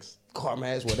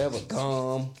 Carmax, whatever.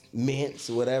 Gum, mints,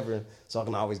 whatever. So I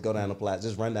can always go down the plaza,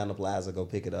 just run down the plaza, go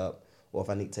pick it up. Or if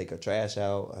I need to take her trash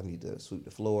out, I need to sweep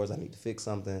the floors, I need to fix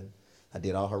something. I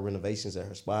did all her renovations at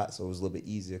her spot, so it was a little bit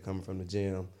easier coming from the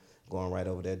gym. going right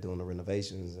over there doing the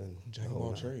renovations and Jack of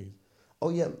all trades. Oh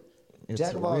yeah, It's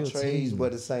jack a of all real trades, team. but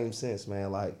in the same sense,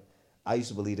 man. Like I used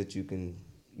to believe that you can,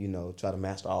 try to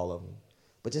master all of them,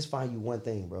 but just find you one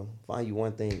thing, bro. Find you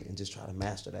one thing and just try to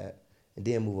master that, and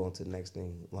then move on to the next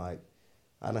thing. Like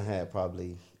I done had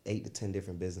probably 8 to 10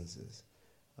 different businesses,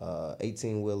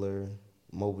 18-wheeler,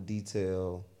 mobile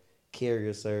detail,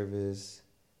 carrier service,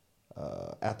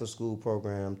 after school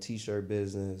program, t-shirt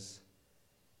business.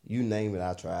 You name it,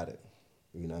 I tried it.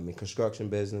 You know what I mean? Construction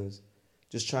business.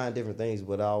 Just trying different things,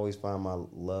 but I always find my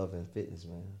love in fitness,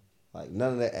 man. Like,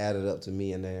 none of that added up to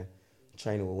me in there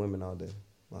training with women all day.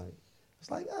 Like, it's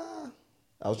like,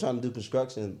 I was trying to do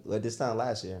construction at this time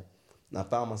last year, and I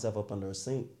found myself up under a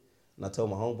sink, and I told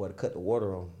my homeboy to cut the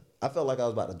water on. I felt like I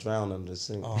was about to drown under the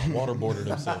sink. Waterboarded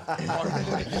himself.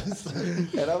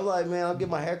 And I'm like, man, I'll get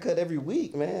my hair cut every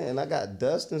week, man, and I got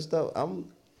dust and stuff.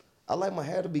 I like my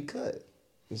hair to be cut.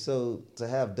 And so to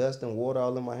have dust and water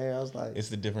all in my hair, I was like, It's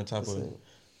the different type of.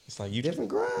 It's like you different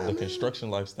grind. The man. construction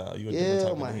lifestyle. You a different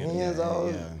type my of nigga. hands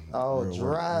all Real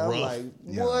dry. rough. I'm like,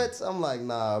 what? I'm like,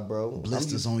 nah, bro.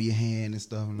 Blisters on your hand and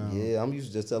stuff now. Yeah, I'm used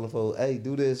to just telling folks, hey,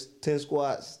 do this, 10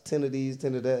 squats, 10 of these,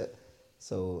 10 of that.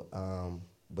 So,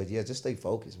 but yeah, just stay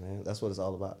focused, man. That's what it's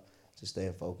all about. Just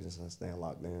staying focused and staying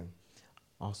locked in.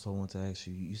 Also, want to ask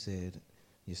you. You said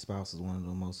your spouse is one of the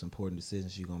most important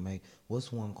decisions you're gonna make.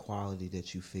 What's one quality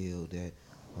that you feel that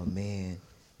a man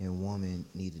and woman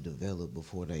need to develop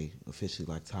before they officially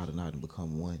like tie the knot and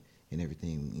become one and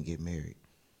everything and get married?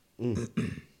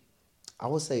 I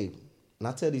would say, and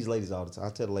I tell these ladies all the time, I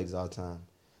tell the ladies all the time,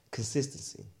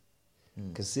 consistency.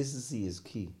 Consistency is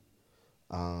key.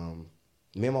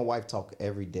 Me and my wife talk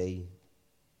every day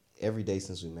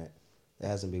since we met. There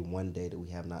hasn't been one day that we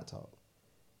have not talked.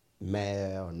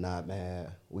 Mad or not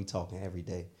mad, we talking every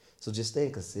day. So just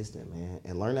staying consistent, man,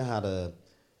 and learning how to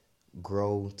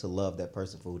grow to love that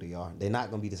person for who they are. They're not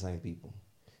gonna be the same people.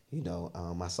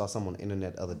 I saw someone on the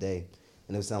internet the other day,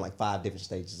 and it was sound like 5 different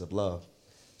stages of love.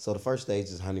 So the first stage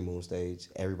is honeymoon stage.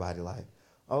 Everybody like,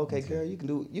 oh, okay, girl, you can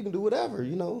do whatever.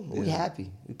 We happy,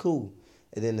 we cool.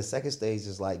 And then the second stage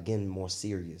is like getting more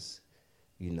serious.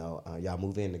 Y'all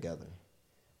move in together.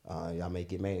 Y'all may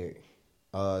get married.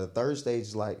 The third stage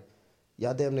is like,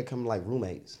 y'all damn near come like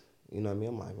roommates. You know what I mean?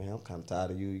 I'm like, man, I'm kind of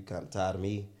tired of you. You kind of tired of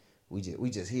me. We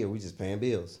just here. We just paying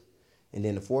bills. And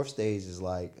then the fourth stage is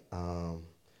like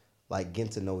getting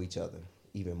to know each other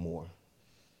even more.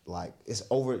 Like it's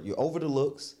over. You're over the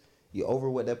looks. You're over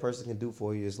what that person can do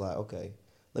for you. It's like, okay,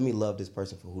 let me love this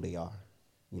person for who they are.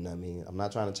 You know what I mean? I'm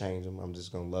not trying to change them. I'm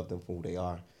just gonna love them for who they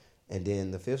are. And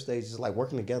then the fifth stage is like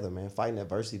working together, man, fighting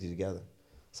adversity together.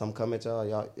 Some come at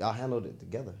y'all handled it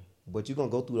together. But you're gonna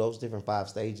go through those different 5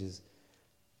 stages.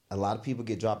 A lot of people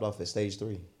get dropped off at stage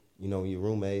 3. When you're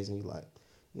roommates and you're like,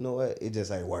 you know what? It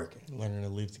just ain't working. Learning to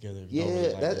live together.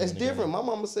 Yeah, that's different. My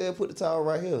mama said, put the towel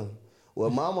right here. Well,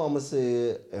 my mama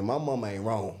said, and my mama ain't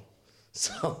wrong.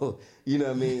 So, you know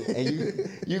what I mean? And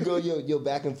you go your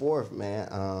back and forth,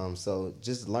 man. So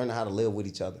just learning how to live with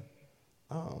each other.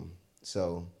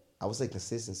 So I would say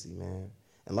consistency, man.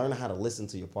 And learning how to listen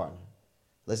to your partner.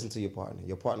 Listen to your partner.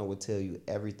 Your partner will tell you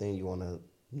everything you want to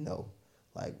know.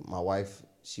 Like my wife,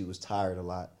 she was tired a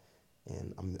lot.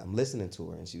 And I'm listening to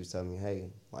her, and she was telling me, hey,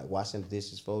 like washing the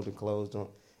dishes, folding clothes,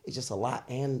 it's just a lot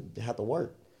and have to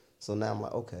work. So now I'm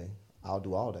like, okay, I'll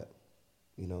do all that.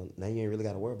 Now you ain't really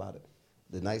got to worry about it.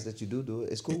 The nights that you do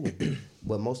it, it's cool.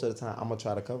 But most of the time, I'm going to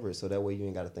try to cover it so that way you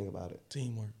ain't got to think about it.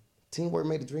 Teamwork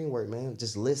made the dream work, man.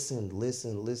 Just listen.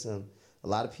 A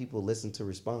lot of people listen to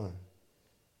respond,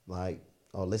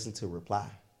 or listen to reply,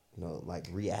 like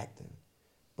reacting.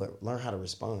 But learn how to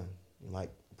respond,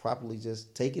 properly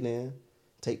just take it in,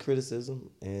 take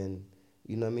criticism, and,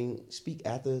 speak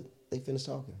after they finish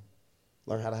talking.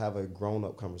 Learn how to have a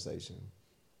grown-up conversation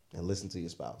and listen to your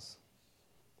spouse.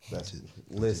 That's it.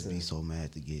 Listen. Not be so mad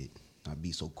not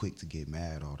be so quick to get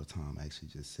mad all the time. Actually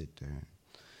just sit there and,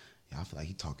 I feel like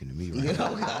he's talking to me right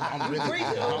now.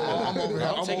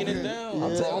 I'm taking it down.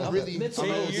 I'm really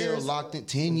 10 years locked in.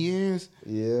 10 years?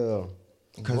 Yeah.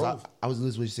 Because I was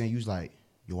listening to what you're saying. You was like,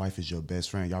 your wife is your best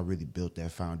friend. Y'all really built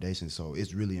that foundation. So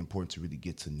it's really important to really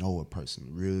get to know a person.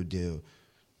 Real deal.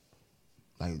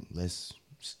 Like, let's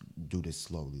do this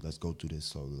slowly. Let's go through this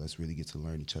slowly. Let's really get to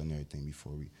learn each other and everything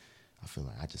before I feel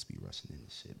like I just be rushing in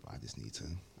this shit, but I just need to.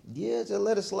 Yeah, just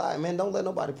let it slide, man. Don't let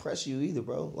nobody pressure you either,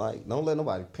 bro. Like, don't let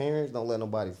nobody parents, don't let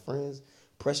nobody friends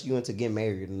pressure you into getting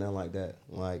married and nothing like that.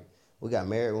 Like, we got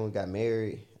married when we got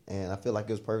married, and I feel like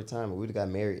it was perfect time. If we'd have got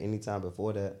married any time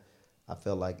before that, I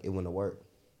felt like it wouldn't have worked.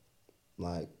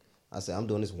 Like, I said, I'm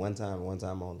doing this one time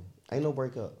only. Ain't no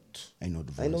breakup. Ain't no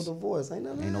divorce. Ain't no divorce. Ain't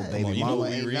none of Ain't no that. baby You know mama. what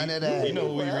we Ain't read? none of that. You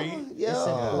know what we read? Yeah. It's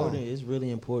important. It's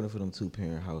really important for them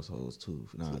 2-parent households too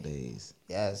nowadays.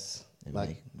 Yes. And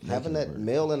Like make having it that work.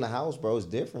 male in the house, bro, is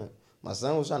different. My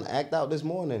son was trying to act out this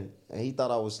morning, and he thought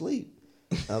I was asleep.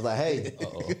 I was like, "Hey,"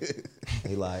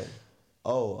 he like,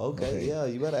 "Oh, okay, yeah,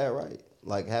 you better act right."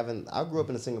 Like I grew up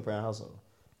in a single parent household.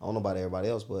 I don't know about everybody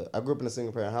else, but I grew up in a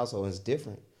single parent household, and it's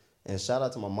different. And shout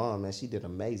out to my mom, man, she did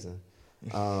amazing.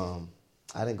 I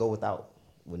didn't go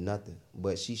with nothing,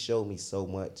 but she showed me so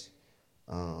much,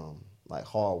 like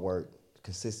hard work,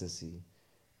 consistency,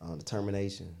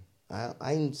 determination. I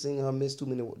ain't seen her miss too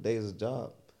many days of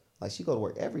job. Like she go to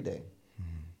work every day.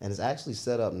 And it's actually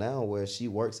set up now where she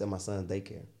works at my son's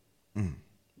daycare.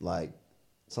 Like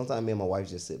sometimes me and my wife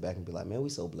just sit back and be like, man, we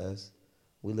so blessed.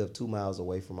 We live 2 miles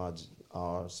away from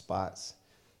our spots.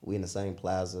 We in the same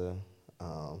plaza.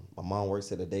 My mom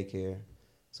works at a daycare,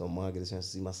 so mom get a chance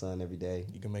to see my son every day.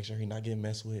 You can make sure he not getting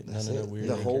messed with. That's None of it. that weird.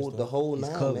 The daycare whole stuff.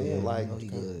 nine, covered, man. yeah. Like You know he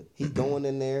good. he going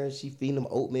in there. She feeding him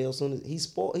oatmeal. Soon as he's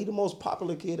spoiled, he the most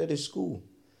popular kid at his school,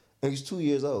 and he's 2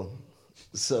 years old.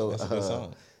 So That's a good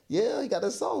sign. yeah, he got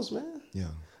that sauce, man. Yeah.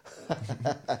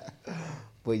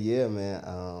 But yeah, man.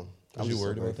 Was you just so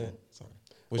worried about grateful. that? Sorry.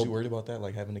 Was you worried about that,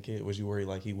 like having a kid? Was you worried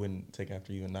like he wouldn't take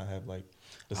after you and not have like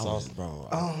the sauce? Bro.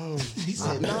 He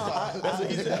said, "Nah." That's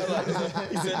what he said. Like,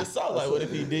 he said the sauce. Like, what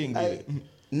if he didn't get it?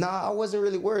 Nah, I wasn't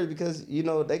really worried because they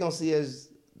gonna see as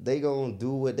they gonna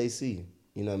do what they see.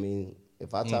 You know what I mean?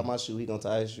 If I tie my shoe, he gonna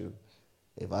tie his shoe.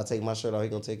 If I take my shirt off, he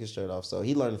gonna take his shirt off. So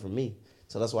he learned from me.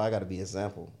 So that's why I got to be an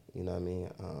example. You know what I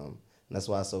mean? And that's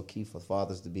why it's so key for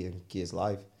fathers to be in kids'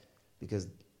 life because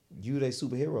you they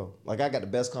superhero. Like I got the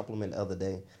best compliment the other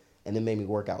day, and it made me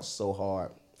work out so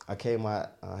hard. I came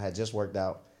out, I had just worked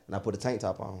out, and I put a tank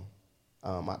top on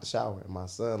out the shower. And my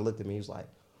son looked at me, he was like,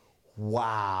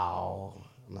 "Wow."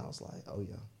 And I was like, "Oh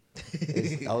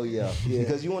yeah." Oh yeah.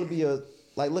 Because you want to be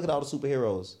look at all the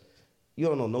superheroes. You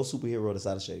don't know no superhero that's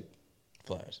out of shape.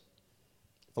 Flash,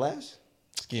 Flash?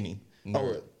 skinny,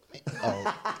 nerd.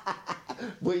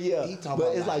 But yeah, He talking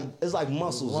but about it's like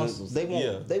muscles. muscles. They want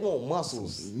Yeah. they want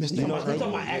muscles. Mr. You know Health. what I He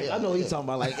talking mean? about, I know he's talking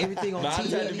about like everything on Nah, I TV.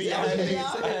 just had to be.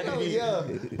 I had to be.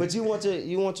 Yeah. But you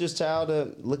want your child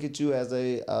to look at you as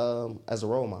a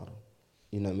role model.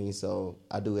 You know what I mean? So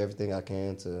I do everything I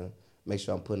can to make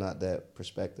sure I'm putting out that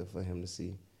perspective for him to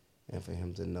see and for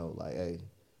him to know, like, hey,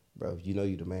 bro, you know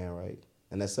you the man, right?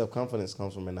 And that self-confidence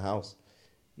comes from in the house.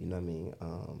 You know what I mean?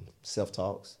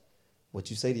 Self-talks. What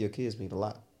you say to your kids mean a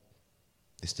lot.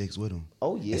 It sticks with them.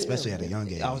 Oh, yeah. Especially at a young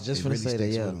age. I was just It gonna really say that,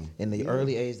 sticks yeah. with 'em. In the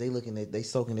early age, they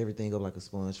soaking everything up like a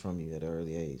sponge from you at an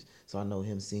early age. So I know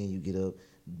him seeing you get up,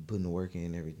 putting the work in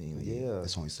and everything. Like, Yeah.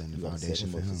 That's only setting the you gotta set foundation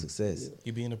him for up for him. success.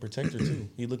 He being a protector too.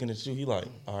 He looking at you. He like,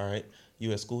 all right,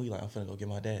 you at school. He like, I'm finna go get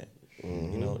my dad. You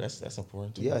know, that's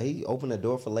important too. Yeah, he opened the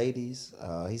door for ladies.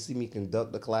 He see me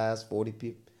conduct the class, 40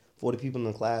 people in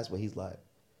the class, but he's like,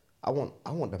 I want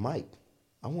the mic.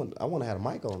 I want to have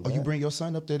a mic on. Oh, you Dad." bring your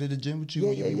son up there to the gym with you Yeah,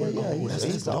 when you be working? yeah. Oh, that's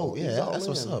He's all- dope. he's Yeah, all that's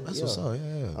what's in. up. That's what's up.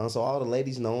 Yeah. So all the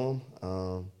ladies know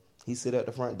him. He sit at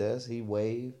the front desk. He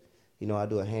wave. I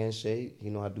do a handshake.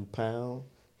 I do pound.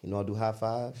 I do high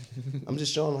five. I'm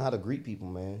just showing him how to greet people,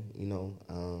 man.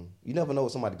 You never know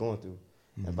what somebody going through.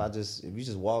 Mm-hmm. If you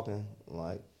just walking,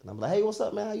 like, and I'm like, hey, what's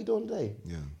up, man? How you doing today?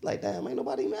 Yeah. Like, damn, ain't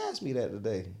nobody even asked me that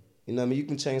today. You know what I mean? You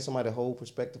can change somebody's whole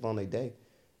perspective on their day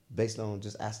based on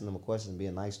just asking them a question and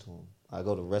being nice to them. I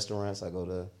go to restaurants, I go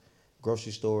to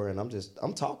grocery store, and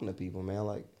I'm talking to people, man.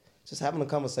 Like, just having a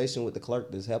conversation with the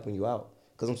clerk that's helping you out.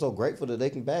 Because I'm so grateful that they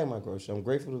can bag my grocery. I'm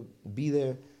grateful to be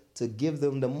there to give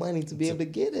them the money to be able to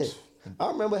get it. I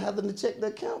remember having to check the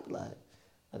account. Like,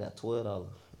 I got $12.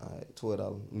 All right,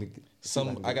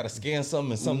 $12. I gotta scan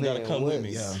something and something gotta come with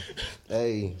me. Yeah.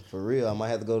 Hey, for real, I might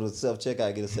have to go to the self-checkout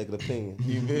and get a second opinion.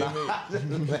 You feel me?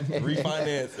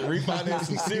 Refinance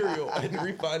some cereal.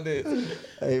 Refinance.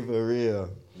 Hey, for real.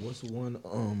 What's one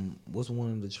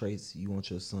of the traits you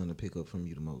want your son to pick up from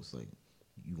you the most? Like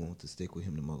you want to stick with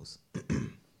him the most?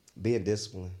 Being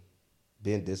disciplined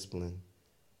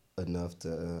enough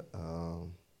to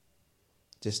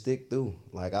just stick through.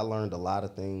 Like, I learned a lot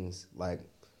of things. Like,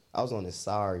 I was on this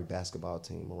sorry basketball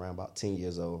team around about 10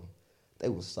 years old. They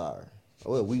was sorry.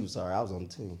 Well, we was sorry. I was on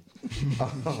the team.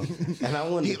 And I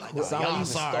wanted to quit. Y'all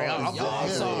sorry. Y'all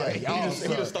sorry. He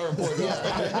the starting point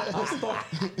guard.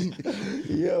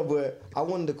 Yeah, but I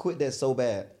wanted to quit that so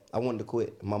bad. I wanted to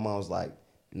quit. My mom was like,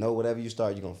 no, whatever you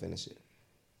start, you're going to finish it.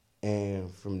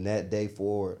 And from that day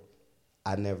forward,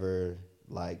 I never,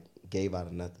 gave out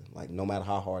of nothing. Like, no matter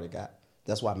how hard it got.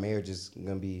 That's why marriage is going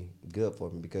to be good for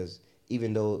me, because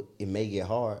even though it may get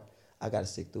hard, I got to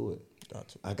stick through it. Got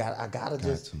to. I gotta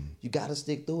just, you gotta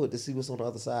stick through it to see what's on the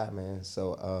other side, man.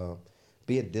 So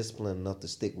being disciplined enough to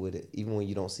stick with it, even when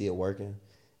you don't see it working,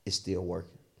 it's still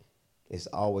working. It's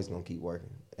always gonna keep working.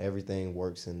 Everything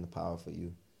works in the power for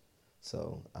you.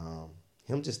 So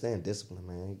him just staying disciplined,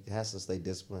 man. He has to stay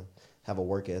disciplined, have a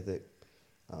work ethic.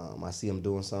 I see him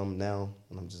doing something now,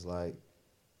 and I'm just like,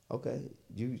 okay,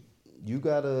 you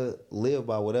gotta live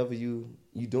by whatever you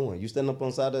doing. You standing up on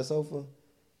the side of that sofa,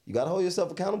 you gotta hold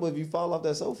yourself accountable if you fall off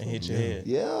that sofa. And hit your head.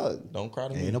 Yeah. Don't cry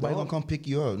to me. Ain't nobody gonna come pick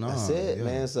you up. No. That's it,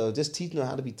 man. So just teaching her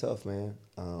how to be tough, man.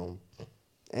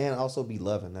 And also be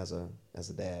loving as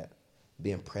a dad.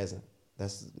 Being present.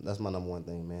 That's my number one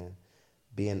thing, man.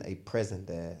 Being a present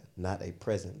dad, not a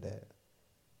present dad.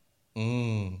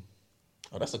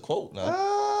 Oh, that's a quote now.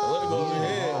 Let it go over your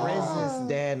head. Presence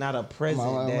dad, not a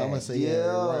present dad. I'm gonna say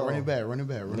run it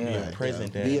back.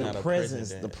 Present dad, Being not a presence,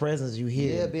 present the dad. presence you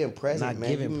hear. Yeah, being present, not man.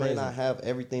 giving You may present. not have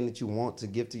everything that you want to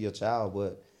give to your child,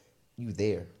 but you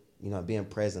there. You know, being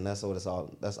present. That's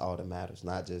all that matters.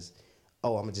 Not just,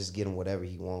 I'm gonna just get him whatever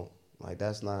he want. Like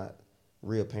that's not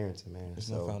real parenting, man.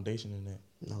 There's no foundation in that.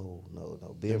 No.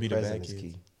 Being present is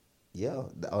key. Yeah.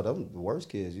 Them the worst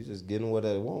kids. You just getting what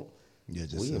they want. Yeah,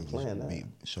 just we ain't playing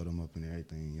that. show them up and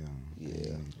everything.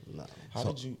 Yeah. No. How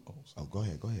did you? Go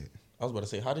ahead. I was about to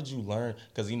say, how did you learn?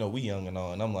 Because we young and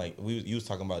all, and I'm like, you was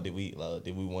talking about did we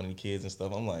want any kids and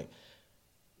stuff? I'm like,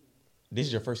 this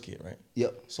is your first kid, right?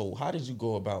 Yep. So how did you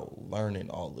go about learning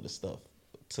all of the stuff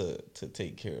to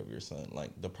take care of your son, like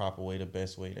the proper way, the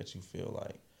best way that you feel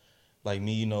like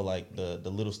me, like the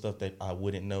little stuff that I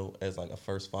wouldn't know as like a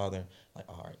first father, like,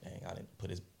 all right, dang, I didn't put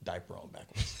his diaper on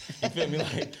backwards. You feel me?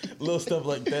 Like little stuff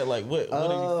like that. Like what do you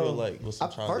feel like was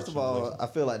some trials? First of all, I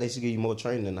feel like they should give you more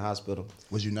training in the hospital.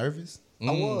 Was you nervous?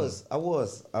 I was.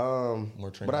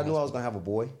 More training But I in knew the I was gonna have a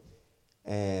boy,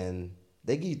 and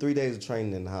they give you 3 days of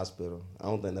training in the hospital. I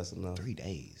don't think that's enough. 3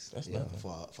 days. That's nothing.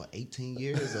 For 18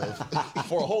 years of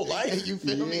For a whole life. You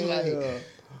feel me? Like,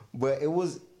 but it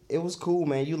was cool,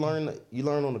 man. You learn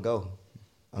on the go.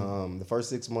 The first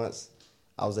 6 months,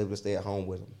 I was able to stay at home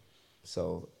with him.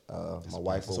 So my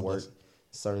wife would work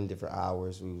certain different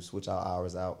hours. We would switch our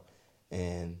hours out,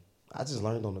 and I just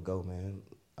learned on the go, man.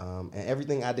 And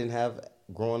everything I didn't have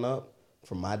growing up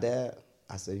from my dad,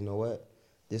 I said, you know what?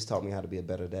 This taught me how to be a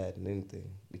better dad than anything,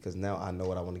 because now I know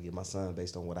what I want to give my son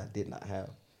based on what I did not have,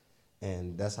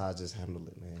 and that's how I just handled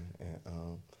it, man.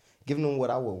 And giving him what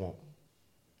I would want.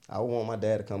 I would want my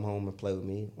dad to come home and play with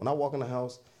me. When I walk in the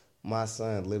house, my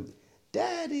son literally,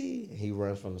 Daddy, he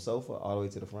runs from the sofa all the way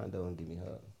to the front door and give me a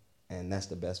hug, and that's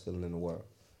the best feeling in the world.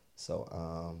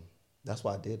 So that's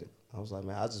why I did it. I was like,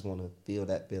 man, I just want to feel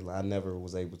that feeling. I never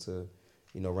was able to,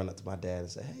 run up to my dad and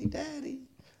say, hey, Daddy,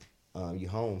 you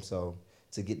home. So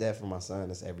to get that from my son,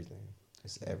 it's everything.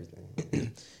 It's everything.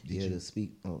 To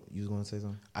speak. Oh, you was going to say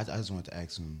something? I just wanted to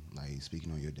ask him, like,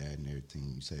 speaking on your dad and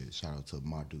everything, you said shout out to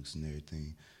Mardukes and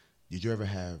everything. Did you ever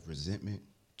have resentment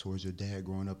towards your dad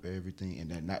growing up and everything, and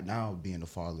then now being a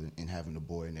father and having a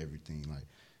boy and everything, like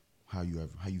how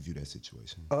you view that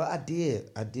situation? I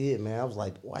did, man. I was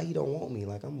like, why you don't want me?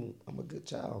 Like I'm a good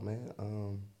child,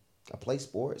 man. I play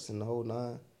sports and the whole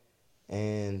nine,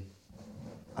 and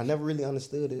I never really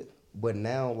understood it. But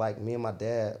now, like me and my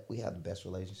dad, we have the best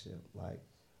relationship. Like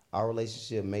our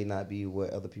relationship may not be what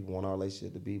other people want our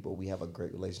relationship to be, but we have a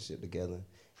great relationship together,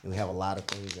 and we have a lot of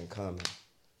things in common.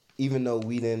 Even though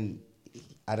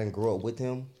I didn't grow up with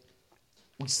him,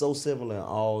 we so similar in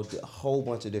a whole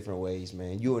bunch of different ways,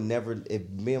 man. You would never, if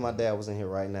me and my dad was in here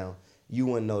right now, you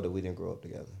wouldn't know that we didn't grow up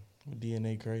together.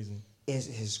 DNA crazy.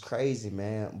 It's crazy,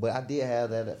 man. But I did have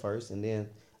that at first, and then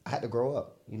I had to grow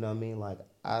up. You know what I mean? Like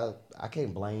I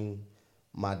can't blame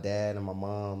my dad and my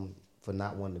mom for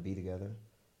not wanting to be together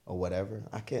or whatever.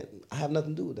 I have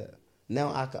nothing to do with that.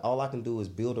 Now all I can do is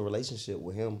build a relationship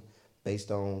with him based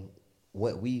on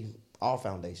our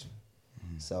foundation.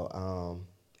 Mm-hmm. So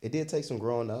it did take some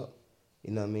growing up.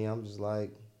 You know what I mean? I'm just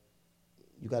like,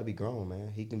 you got to be grown,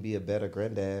 man. He can be a better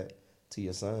granddad to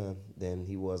your son than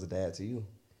he was a dad to you.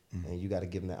 Mm-hmm. And you got to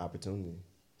give him that opportunity.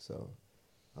 So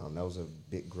that was a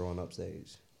big growing up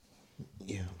stage.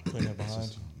 Yeah. Putting that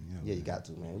behind you. Yeah, you got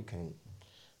to, man. You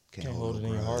can't hold it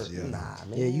in your heart. Yeah. Nah,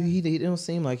 man. Yeah, he don't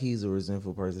seem like he's a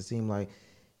resentful person. It seemed like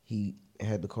he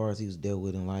had the cards he was dealt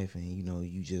with in life, and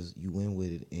you went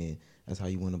with it, and that's how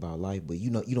you went about life. But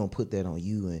you don't put that on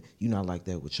you, and you're not like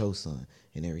that with your son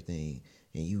and everything.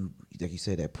 And you, like you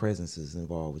said, that presence is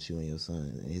involved with you and your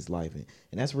son and his life, and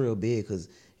that's real big, because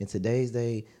in today's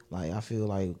day, like I feel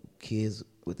like kids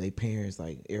with their parents,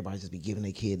 like everybody just be giving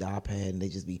their kid the iPad and they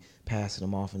just be passing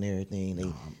them off and everything.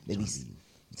 They be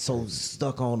so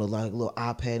stuck on the like little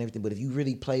iPad and everything. But if you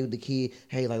really play with the kid,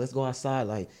 hey, like let's go outside,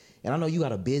 like. And I know you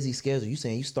got a busy schedule. You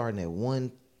saying you starting at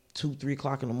 1, 2, 3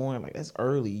 o'clock in the morning, like that's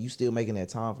early. You still making that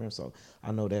time for him, so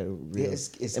I know that really,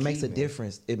 it makes a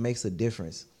difference. It makes a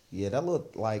difference. Yeah, that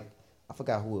looked like I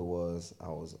forgot who it was. I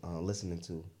was listening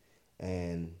to,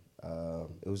 and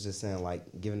it was just saying like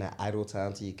giving that idle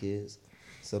time to your kids.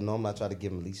 So normally I try to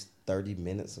give them at least 30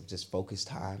 minutes of just focused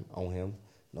time on him.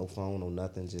 No phone, no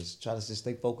nothing. Just try to just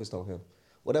stay focused on him.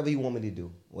 Whatever he want me to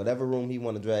do, whatever room he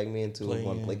want to drag me into,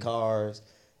 want to play cards.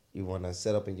 You want to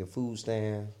set up in your food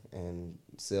stand and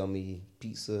sell me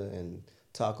pizza and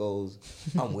tacos.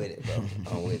 I'm with it, bro.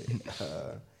 I'm with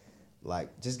it.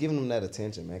 Like, just giving them that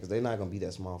attention, man, because they're not going to be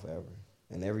that small forever.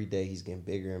 And every day he's getting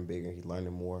bigger and bigger. He's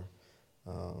learning more.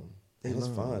 And it's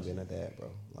fun being a dad, bro.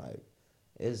 Like,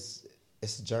 it's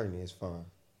a journey. It's fun.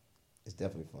 It's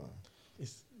definitely fun.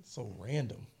 It's so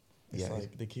random. It's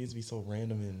like the kids be so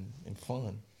random and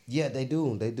fun. Yeah, they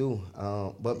do. They do.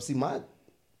 But see, my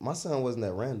son wasn't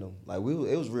that random. Like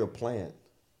it was real planned.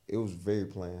 It was very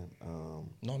planned.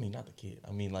 No, I mean not the kid.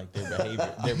 I mean like their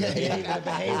behavior. Their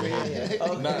behavior.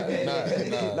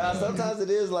 Nah, sometimes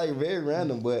it is like very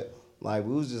random, but like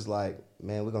we was just like,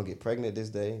 man, we're gonna get pregnant this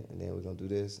day, and then we're gonna do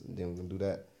this, and then we're gonna do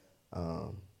that.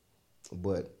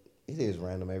 But it is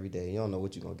random every day. You don't know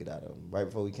what you're gonna get out of him. Right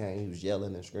before we came, he was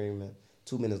yelling and screaming.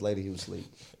 2 minutes later, he was asleep.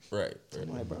 Right. I'm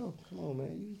like, bro, come on,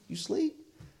 man, you sleep?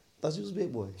 Thought you was a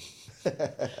big boy.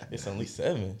 It's only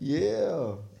 7.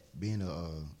 Yeah. Being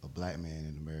a black man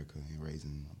in America and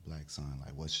raising a black son,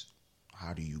 like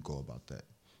how do you go about that?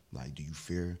 Like, do you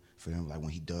fear for him? Like when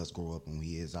he does grow up and when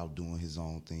he is out doing his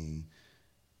own thing,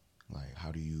 like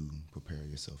how do you prepare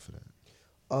yourself for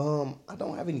that? I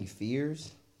don't have any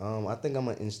fears. I think I'm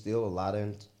gonna instill a lot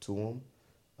into him,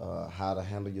 how to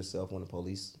handle yourself when the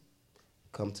police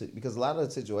come to, because a lot of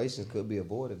the situations could be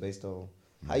avoided based on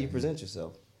how you present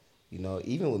yourself. You know,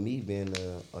 even with me being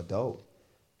an adult,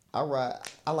 I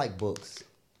like books.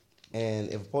 And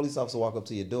if a police officer walk up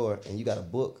to your door and you got a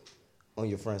book on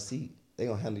your front seat, they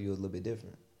gonna handle you a little bit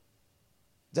different.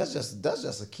 That's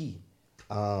just a key.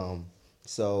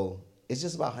 So it's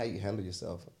just about how you handle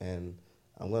yourself. And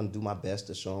I'm gonna do my best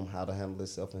to show him how to handle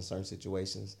himself in certain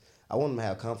situations. I want him to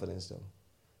have confidence though.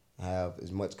 Have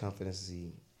as much confidence as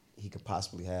he could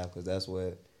possibly have, because that's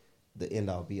what the end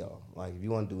all be all. Like if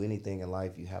you want to do anything in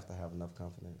life, you have to have enough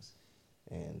confidence,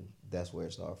 and that's where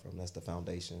it starts from. That's the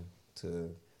foundation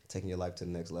to taking your life to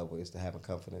the next level, is to having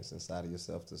confidence inside of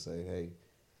yourself to say, hey,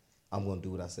 I'm going to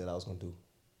do what I said I was going to do,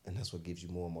 and that's what gives you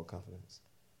more and more confidence.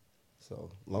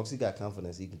 So as long as he got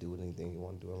confidence, he can do anything he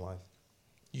want to do in life.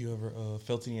 You ever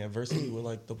felt any adversity with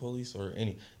like the police or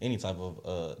any type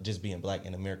of just being black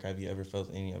in America? Have you ever felt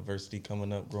any adversity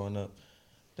growing up,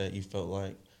 that you felt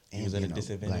like you was at a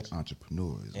disadvantage? Black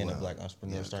entrepreneur as well. And a black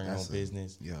entrepreneur starting your own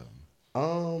business. Yeah.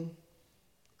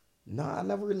 No, I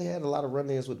never really had a lot of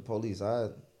run-ins with the police. I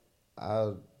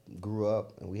grew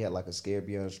up and we had like a scared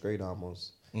beyond straight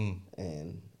almost.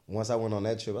 And once I went on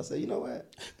that trip, I said, you know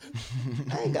what?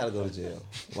 I ain't got to go to jail.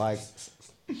 Like,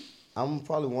 I'm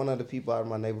probably one of the people out of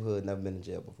my neighborhood never been in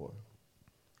jail before.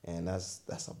 And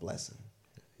that's a blessing.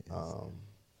 I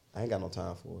ain't got no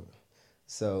time for it.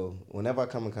 So whenever I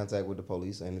come in contact with the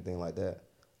police or anything like that,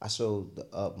 I show the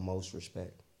utmost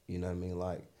respect. You know what I mean?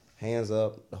 Like, hands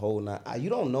up, the whole night. You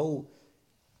don't know,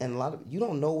 and you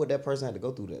don't know what that person had to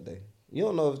go through that day. You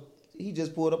don't know if he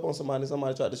just pulled up on somebody and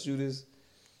somebody tried to shoot his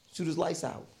lights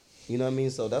out. You know what I mean?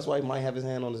 So that's why he might have his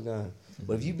hand on his gun.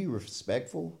 But if you be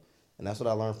respectful, and that's what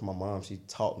I learned from my mom. She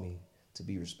taught me to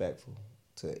be respectful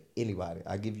to anybody.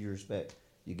 I give you respect,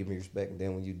 you give me respect, and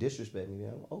then when you disrespect me,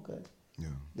 then I'm okay. Yeah.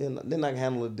 Then I can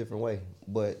handle it a different way.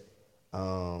 But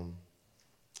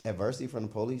adversity from the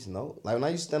police, no. Like when I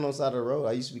used to stand on the side of the road,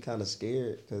 I used to be kind of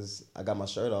scared because I got my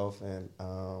shirt off and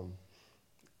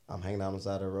I'm hanging out on the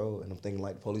side of the road and I'm thinking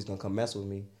like the police gonna come mess with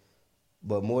me.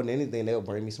 But more than anything, they would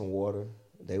bring me some water.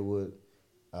 They would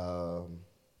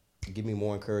give me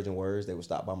more encouraging words. They would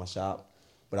stop by my shop.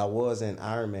 But I was in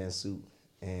Iron Man suit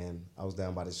and I was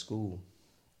down by the school,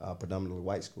 predominantly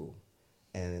white school.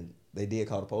 And they did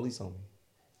call the police on me.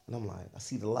 And I'm like, I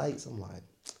see the lights. I'm like,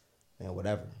 man,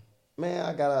 whatever. Man,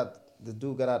 I got out. The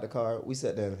dude got out the car. We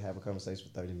sat there and had a conversation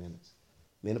for 30 minutes.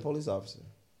 Me and the police officer.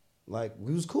 Like,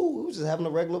 we was cool. We was just having a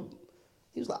regular.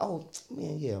 He was like, oh,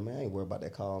 man, yeah, man, I ain't worried about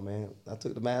that call, man. I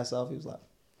took the mask off. He was like,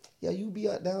 yeah, you be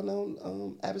out down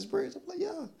on Abbott's Bridge? I'm like,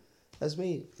 yeah, that's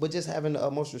me. But just having the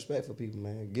utmost respect for people,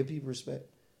 man. Give people respect.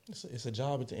 It's a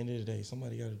job at the end of the day.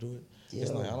 Somebody got to do it. Yeah.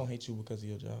 It's like, I don't hate you because of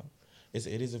your job. It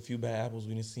is a few bad apples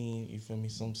we done seen, you feel me,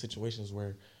 some situations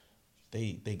where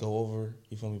they go over.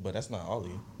 You feel me? But that's not all of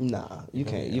you. Nah, you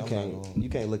can't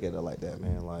look at it like that,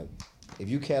 man. Like, if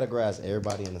you categorize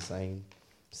everybody in the same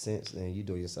sense, then you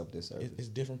do yourself a disservice. It's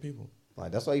different people.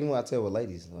 Like, that's why even when I tell with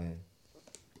ladies, when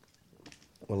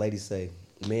ladies say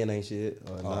men ain't shit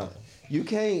or not, you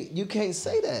can't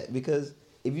say that, because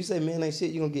if you say men ain't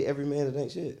shit, you're gonna get every man that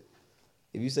ain't shit.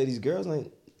 If you say these girls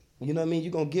ain't, you know what I mean,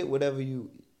 you're gonna get whatever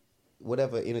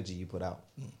energy you put out.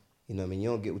 You know what I mean? You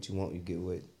don't get what you want, you get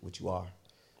what you are.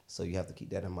 So you have to keep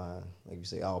that in mind. Like, you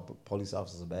say, all police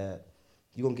officers are bad,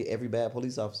 you're gonna get every bad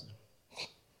police officer.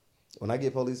 When I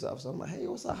get police officer, I'm like, hey,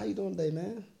 what's up? How you doing today,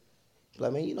 man?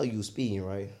 Like, man, you know you was speeding,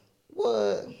 right?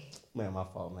 What? Man, my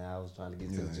fault, man. I was trying to get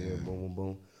to the jail. Boom, boom,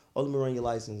 boom. Oh, let me run your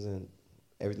license and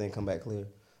everything come back clear.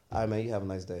 All right, man, you have a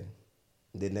nice day.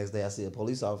 Then next day I see a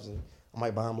police officer, I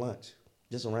might buy him lunch.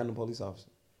 Just a random police officer.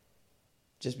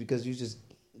 Just because you just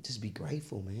be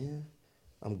grateful, man.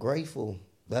 I'm grateful.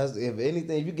 That's, if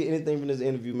anything, if you get anything from this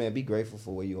interview, man, be grateful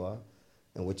for where you are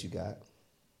and what you got.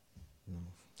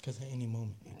 Because at any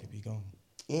moment, it could be gone.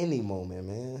 Any moment,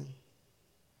 man.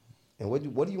 And what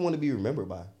do you want to be remembered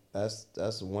by?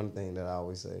 That's one thing that I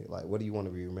always say. Like, what do you want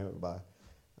to be remembered by?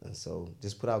 And so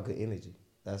just put out good energy.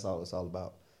 That's all it's all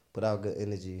about. Put out good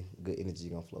energy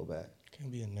gonna flow back.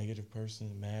 Can't be a negative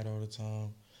person, mad all the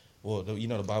time. Well, you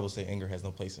know the Bible say anger has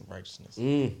no place in righteousness.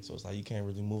 So it's like you can't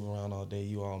really move around all day.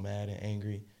 You all mad and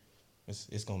angry.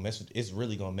 It's gonna it's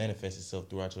really gonna manifest itself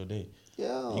throughout your day.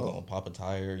 Yeah. You gonna pop a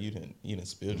tire. You didn't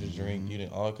spill your drink. You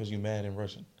didn't all because you mad and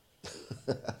rushing.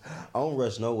 I don't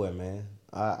rush nowhere, man.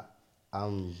 I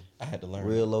had to learn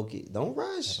real low key. Don't rush.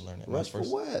 I had to learn that. Rush for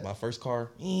what? My first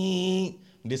car.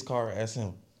 This car, ask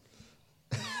him.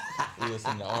 We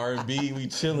listen to R&B. We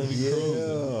chilling. We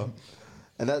cruising.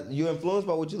 And that you influenced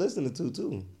by what you listening to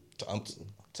too. I'm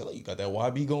telling you, got that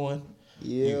YB going.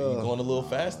 Yeah, you going a little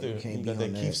faster. You got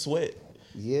that Keith Sweat.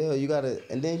 Yeah, you gotta,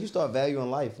 and then you start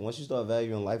valuing life. Once you start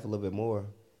valuing life a little bit more,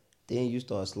 then you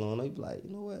start slowing up. You be like,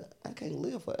 you know what? I can't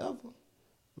live forever.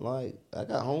 Like, I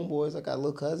got homeboys, I got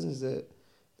little cousins that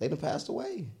they done passed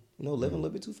away. You know, living a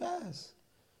little bit too fast.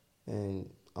 And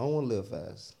I don't want to live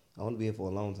fast. I want to be here for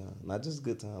a long time. Not just a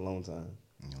good time, a long time.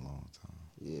 A long time.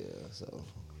 Yeah, so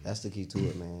that's the key to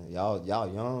it, man. Y'all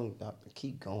young, y'all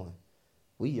keep going.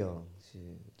 We young, shit.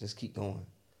 Just keep going.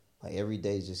 Like, every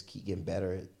day, just keep getting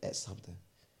better at something.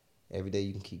 Every day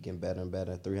you can keep getting better and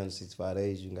better. 365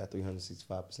 days, you can got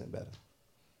 365% better.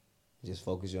 Just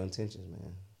focus your intentions,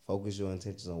 man. Focus your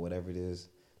intentions on whatever it is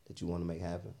that you want to make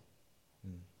happen.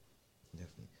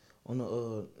 Definitely.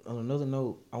 On another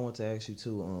note, I want to ask you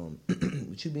too.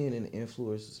 With you being in the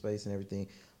influencer space and everything,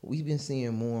 we've been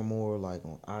seeing more and more, like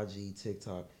on IG,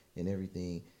 TikTok, and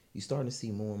everything. You starting to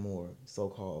see more and more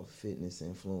so-called fitness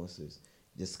influencers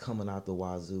just coming out the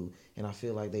wazoo, and I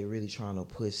feel like they really trying to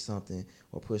push something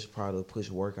or push product, push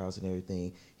workouts and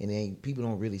everything, and people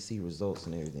don't really see results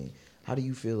and everything. How do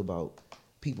you feel about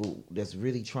people that's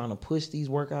really trying to push these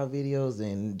workout videos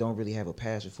and don't really have a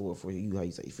passion for it? For you, how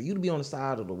you say, for you to be on the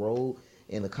side of the road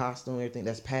in the costume and everything,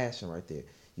 that's passion right there.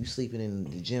 You sleeping in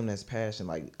the gym, that's passion,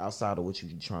 like outside of what you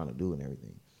trying to do and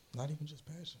everything. Not even just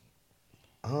passion.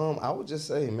 I would just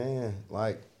say, man,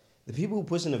 like, the people who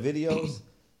pushing the videos,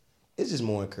 it's just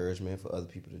more encouragement for other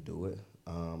people to do it.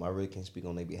 I really can't speak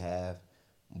on their behalf,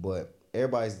 but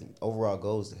everybody's overall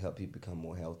goal is to help people become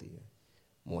more healthier.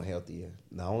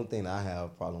 The only thing that I have a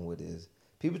problem with is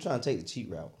people trying to take the cheat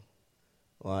route.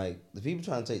 Like, the people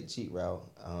trying to take the cheat route,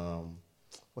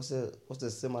 what's the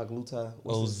semaglutide?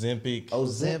 Ozempic.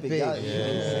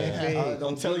 Yeah.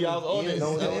 Don't tell y'all on this.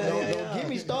 Don't get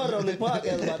me started on this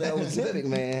podcast about that Ozempic,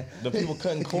 man. The people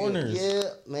cutting corners. Yeah,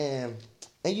 man.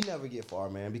 And you never get far,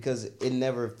 man, because it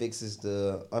never fixes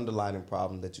the underlying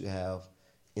problem that you have,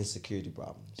 insecurity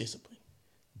problems.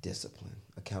 Discipline.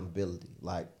 Accountability.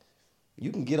 Like,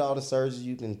 you can get all the surgery,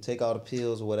 you can take all the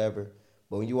pills or whatever,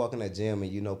 but when you walk in that gym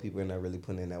and you know people are not really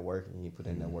putting in that work, and you put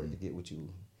in that work to get what you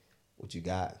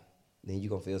got, then you're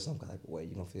going to feel some kind of way.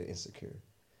 You're going to feel insecure.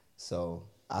 So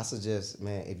I suggest,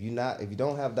 man, if you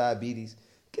don't have diabetes,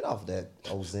 get off that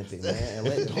Ozempic, man. And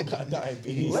let the people,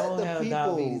 diabetes.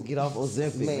 Diabetes, get off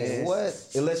Ozempic, man. What?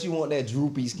 Unless you want that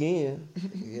droopy skin.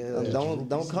 Yeah.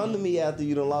 Don't come to me after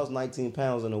you done lost 19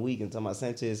 pounds in a week and tell my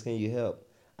Sanchez, can you help?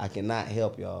 I cannot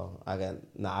help y'all. I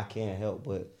can't help,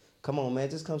 but come on, man,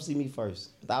 just come see me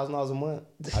first. $1,000 a month,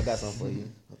 I got something for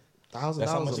you. $1,000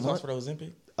 That's how much a it costs for the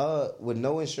Ozempic? With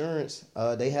no insurance,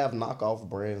 they have knockoff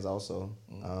brands also.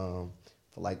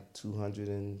 for like $200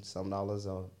 and some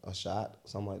a shot,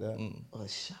 something like that. A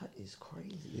shot is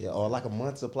crazy. Yeah, or like a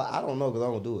month supply. I don't know because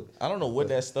I don't do it. I don't know what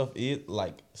that stuff is,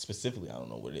 like, specifically. I don't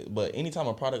know what it is. But anytime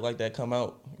a product like that come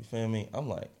out, you feel me? I'm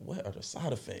like, what are the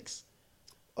side effects?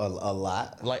 A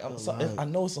lot. Like, I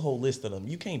know it's a whole list of them.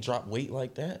 You can't drop weight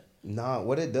like that. Nah,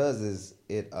 what it does is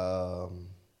it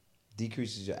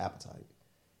decreases your appetite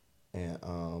and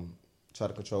try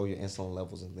to control your insulin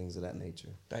levels and things of that nature.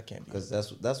 That can't be. Because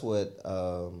that's what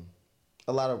a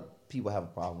lot of people have a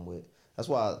problem with. That's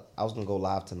why I was gonna go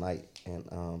live tonight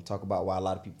and talk about why a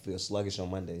lot of people feel sluggish on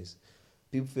Mondays.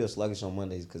 People feel sluggish on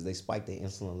Mondays because they spike their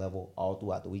insulin level all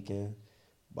throughout the weekend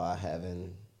by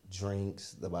having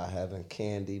drinks, by having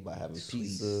candy, by having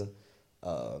pizza,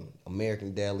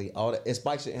 American Deli, all that. It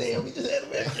spikes your insulin. We just had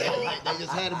American Deli. They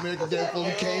just had American Deli before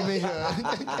we came in here.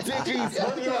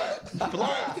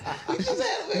 We just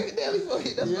had American Deli for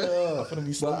you. That's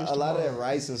but a lot of that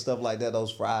rice and stuff like that,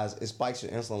 those fries, it spikes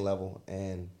your insulin level,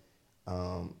 and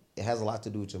it has a lot to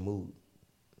do with your mood.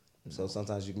 So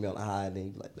sometimes you can be on a high and then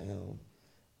you be like, damn,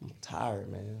 I'm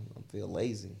tired, man. I feel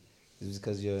lazy. It's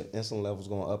because your insulin level's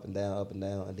going up and down,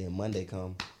 and then Monday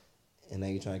come, and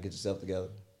then you're trying to get yourself together.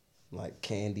 Like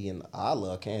candy, and I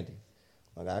love candy.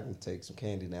 Like I can take some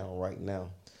candy now, right now.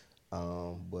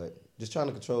 But just trying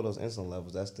to control those insulin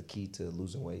levels, that's the key to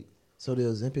losing weight. So the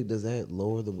Ozempic, does that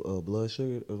lower the blood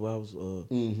sugar? As what I was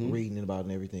reading about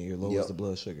and everything, it lowers the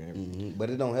blood sugar and everything. But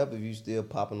it don't help if you still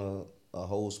popping a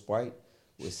whole Sprite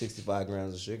with 65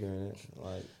 grams of sugar in it.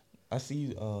 Like I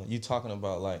see you talking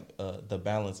about like the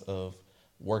balance of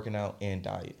working out and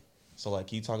diet. So like,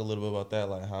 can you talk a little bit about that?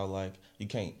 Like how like you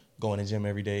can't go in the gym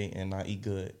every day and not eat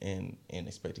good and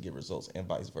expect to get results, and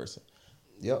vice versa.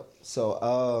 Yep. So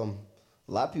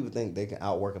a lot of people think they can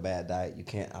outwork a bad diet. You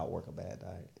can't outwork a bad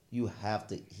diet. You have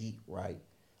to eat right.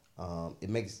 It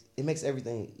makes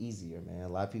everything easier, man. A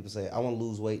lot of people say, I want to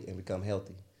lose weight and become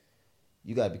healthy.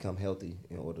 You got to become healthy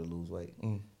in order to lose weight.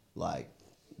 Like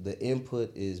the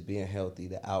input is being healthy.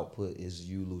 The output is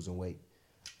you losing weight.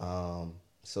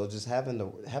 So just having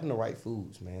the right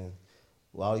foods, man.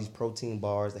 A lot of these protein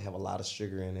bars, they have a lot of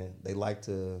sugar in it. They like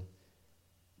to,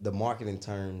 the marketing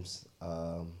terms,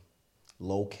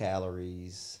 low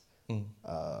calories,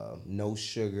 no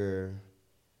sugar,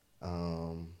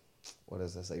 what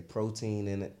does that say? Protein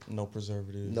in it. No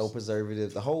preservatives. No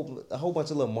preservatives. A whole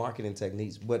bunch of little marketing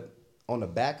techniques. But on the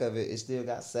back of it, it still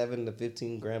got 7 to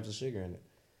 15 grams of sugar in it.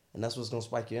 And that's what's going to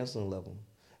spike your insulin level.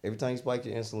 Every time you spike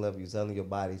your insulin level, you're telling your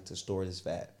body to store this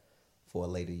fat for a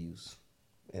later use.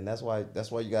 And that's why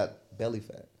you got belly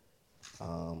fat,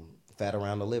 fat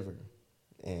around the liver,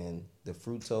 and the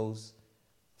fructose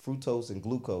and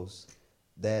glucose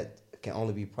that can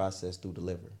only be processed through the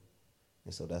liver.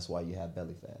 And so that's why you have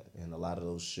belly fat. And a lot of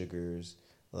those sugars,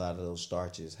 a lot of those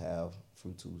starches have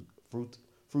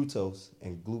fructose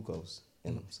and glucose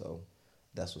in them. So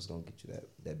that's what's gonna get you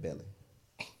that belly.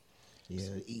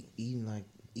 Yeah,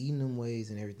 eating them ways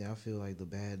and everything. I feel like the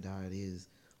bad diet is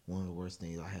one of the worst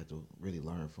things I had to really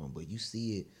learn from. But you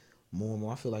see it more and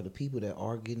more. I feel like the people that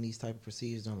are getting these type of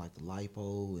procedures done, like the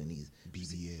lipo and these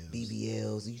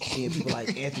BBLs. You see people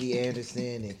like Anthony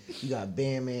Anderson, and you got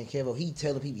Bandman Kevo. He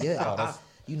telling people,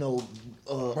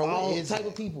 all type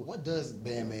of people. What does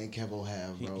Bandman Kevo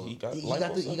have, bro? He got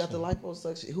the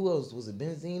liposuction. Who else was it?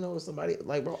 Benzino or somebody?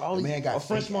 Like, bro, all these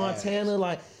French Montana.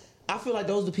 Like, I feel like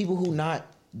those are the people who not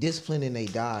disciplined in their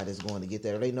diet is going to get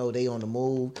there. They know they on the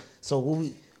move. So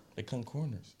they cutting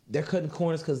corners. They're cutting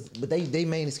corners but they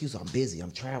main excuse, I'm busy,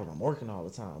 I'm traveling, I'm working all the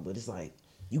time. But it's like,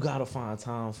 you gotta find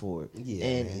time for it. Yeah,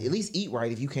 and man, at least eat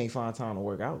right if you can't find time to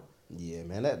work out. Yeah,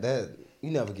 man, that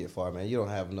you never get far, man. You don't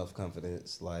have enough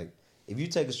confidence. Like, if you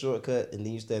take a shortcut and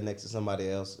then you stand next to somebody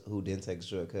else who didn't take a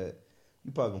shortcut,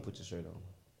 you probably gonna put your shirt on.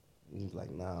 You be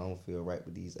like, nah, I don't feel right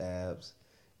with these abs.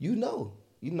 You know,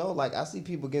 like I see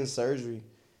people getting surgery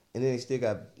and then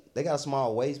they got a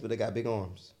small waist, but they got big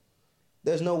arms.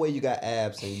 There's no way you got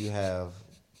abs and you have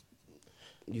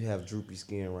droopy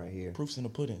skin right here. Proof's in the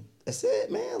pudding. That's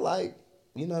it, man. Like,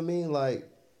 you know what I mean? Like,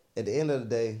 at the end of the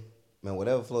day, man,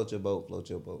 whatever floats your boat, float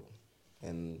your boat.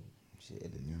 And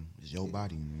shit, it's your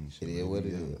body, man. It is what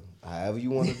it is. However you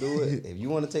want to do it. If you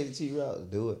want to take the cheat route,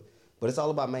 do it. But it's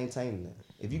all about maintaining that.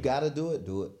 If you got to do it,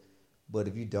 do it. But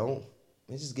if you don't,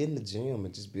 man, just get in the gym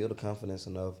and just build the confidence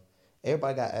enough.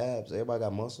 Everybody got abs. Everybody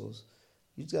got muscles.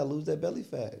 You just got to lose that belly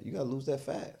fat. You got to lose that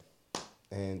fat.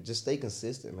 And just stay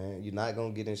consistent, man. You're not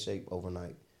going to get in shape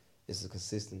overnight. It's a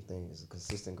consistent thing. It's a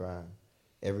consistent grind.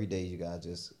 Every day you got to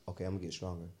just, okay, I'm going to get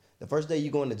stronger. The first day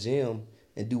you go in the gym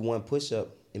and do 1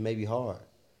 push-up, it may be hard.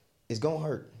 It's going to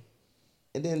hurt.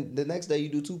 And then the next day you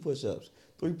do 2 push-ups.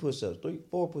 3 push-ups,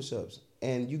 4 push-ups,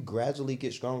 and you gradually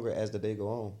get stronger as the day go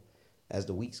on, as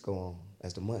the weeks go on,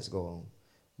 as the months go on.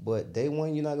 But day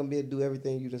one, you're not gonna be able to do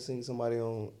everything you just seen somebody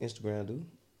on Instagram do.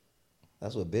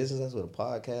 That's what business. That's what a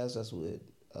podcast. That's what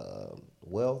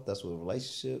wealth. That's what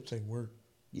relationships. Take work.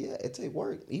 Yeah, it take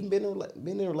work. Even being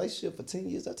in a relationship for 10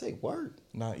 years, that take work.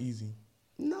 Not easy.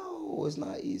 No, it's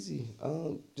not easy.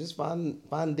 Just find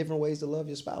different ways to love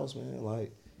your spouse, man.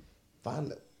 Like,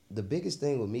 find the biggest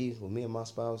thing with me and my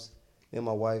spouse, me and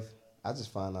my wife. I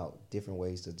just find out different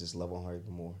ways to just love on her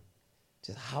even more.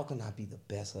 Just how can I be the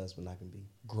best husband I can be?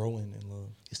 Growing in love.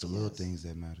 It's the little things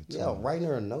that matter too. Yeah, writing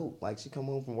her a note. Like, she come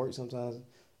home from work sometimes.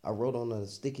 I wrote on a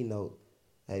sticky note,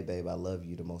 "Hey, babe, I love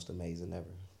you the most amazing ever."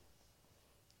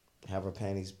 Have her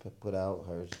panties put out,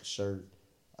 her shirt,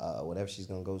 whatever she's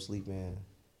going to go sleep in.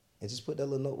 And just put that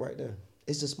little note right there.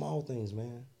 It's the small things,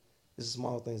 man. It's the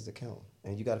small things that count.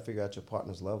 And you got to figure out your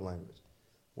partner's love language.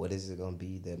 What is it going to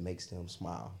be that makes them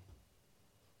smile?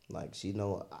 Like, she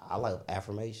know I like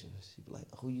affirmations. She be like,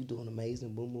 "Oh, you doing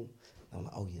amazing, boom, boom." And I'm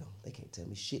like, "Oh, yeah, they can't tell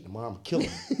me shit tomorrow. I'm killing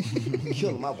them."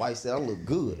 Killing. My wife said I look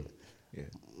good. Yeah.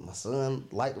 My son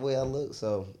liked the way I look.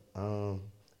 So,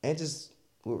 and just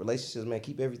with relationships, man,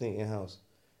 keep everything in-house.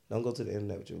 Don't go to the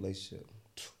internet with your relationship.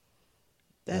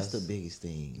 That's the biggest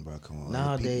thing. Bro, come on.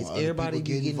 Nowadays, everybody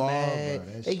be getting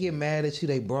mad. They get mad at you.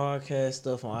 They broadcast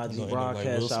stuff on IG,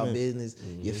 broadcast like our business,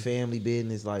 your family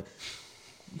business. Like,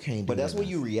 you can't do But that's that. when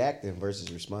you reacting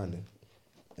versus responding.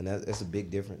 And that's a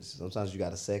big difference. Sometimes you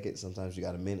got a second. Sometimes you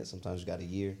got a minute. Sometimes you got a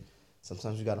year.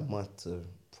 Sometimes you got a month to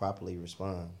properly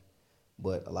respond.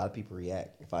 But a lot of people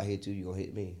react. If I hit you, you're going to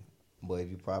hit me. But if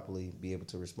you properly be able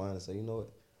to respond and say, "You know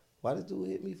what? Why did dude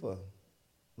hit me for?"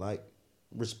 Like,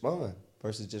 respond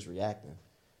versus just reacting.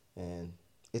 And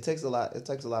it takes a lot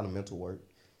of mental work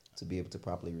to be able to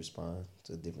properly respond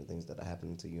to different things that are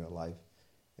happening to you in life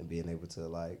and being able to,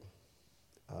 like,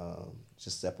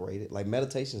 just separate it. Like,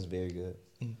 meditation is very good.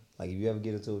 Like, if you ever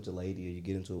get into it with your lady or you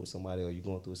get into it with somebody or you're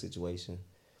going through a situation,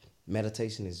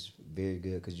 meditation is very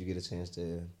good because you get a chance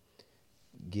to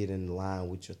get in line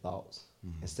with your thoughts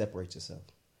and separate yourself.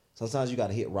 Sometimes you got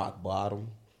to hit rock bottom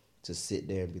to sit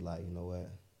there and be like, "You know what?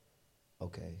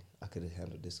 Okay, I could have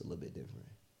handled this a little bit different."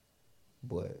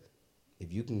 But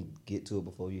if you can get to it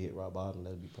before you hit rock bottom,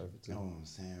 that'd be perfect too. You know what I'm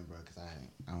saying, bro? Because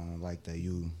I don't like that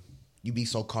you be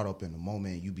so caught up in the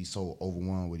moment. You be so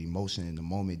overwhelmed with emotion in the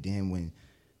moment. Then when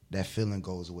that feeling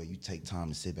goes away, you take time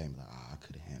to sit back and be like, "I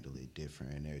could have handled it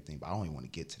different and everything." But I don't even want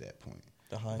to get to that point.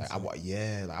 The hindsight. I want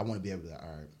to be able to,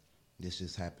 all right, this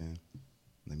just happened.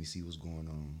 Let me see what's going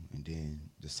on, and then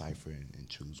decipher and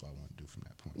choose what I want to do from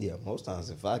that point. Yeah, most times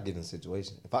if I get in a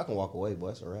situation, if I can walk away, boy,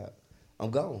 it's a wrap.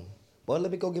 I'm gone. Boy,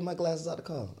 let me go get my glasses out the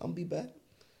car. I'm gonna be back.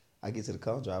 I get to the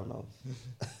car, I'm driving off.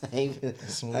 I ain't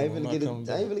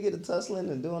gonna get to tussling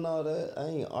and doing all that. I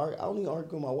don't even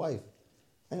argue with my wife.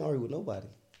 I ain't argue with nobody.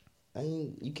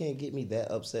 You can't get me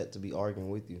that upset to be arguing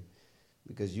with you,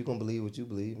 because you gonna believe what you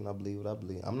believe and I believe what I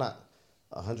believe. I'm not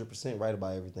 100% right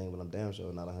about everything, but I'm damn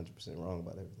sure not 100% wrong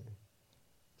about everything.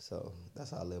 So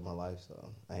that's how I live my life.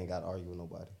 So I ain't got to argue with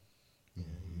nobody.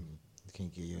 You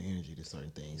can't give your energy to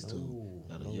certain things too.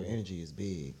 No. Your energy is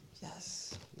big.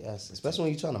 Yes. Especially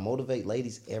when you're trying to motivate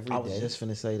ladies every day. I was just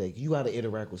finna say that you got to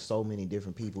interact with so many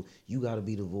different people. You got to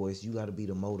be the voice. You got to be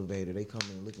the motivator. They come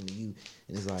in and looking to you,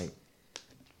 and it's like,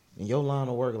 in your line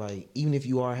of work, like, even if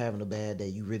you are having a bad day,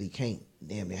 you really can't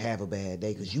damn near have a bad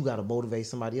day, because you got to motivate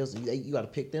somebody else. You got to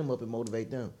pick them up and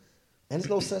motivate them. And there's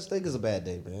no such thing as a bad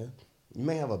day, man. You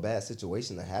may have a bad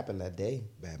situation that happened that day,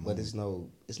 but it's no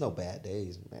bad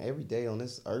days, man. Every day on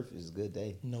this earth is a good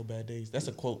day. No bad days. That's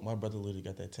a quote. My brother literally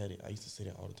got that tatted. I used to say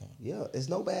that all the time. Yeah, it's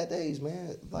no bad days,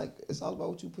 man. Like, it's all about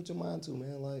what you put your mind to,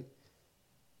 man. Like,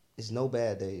 it's no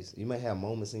bad days. You may have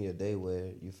moments in your day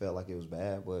where you felt like it was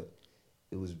bad, but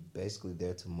it was basically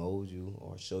there to mold you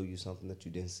or show you something that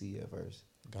you didn't see at first.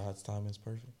 God's time is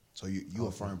perfect. So you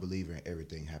a firm believer in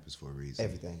everything happens for a reason?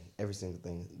 Everything. Every single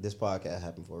thing. This podcast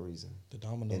happened for a reason. The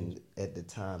dominoes. And at the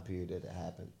time period that it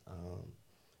happened,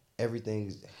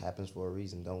 everything happens for a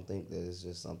reason. Don't think that it's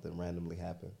just something randomly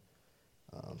happen.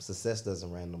 Success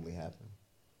doesn't randomly happen.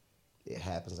 It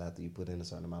happens after you put in a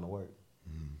certain amount of work.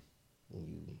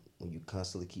 When you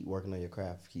constantly keep working on your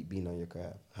craft, keep being on your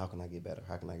craft. How can I get better?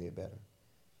 How can I get better?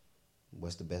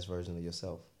 What's the best version of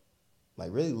yourself?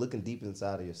 Like, really looking deep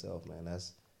inside of yourself, man.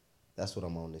 That's what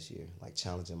I'm on this year. Like,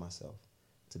 challenging myself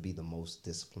to be the most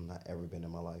disciplined I've ever been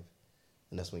in my life.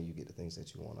 And that's when you get the things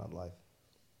that you want out of life.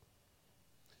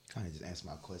 Kind of just answer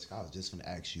my question. I was just going to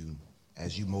ask you,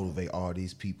 as you motivate all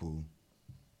these people,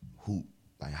 who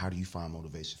Like, how do you find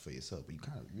motivation for yourself? But you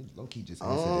kind of low key just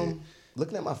answered it.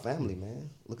 Looking at my family, man.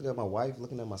 Looking at my wife.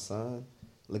 Looking at my son.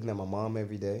 Looking at my mom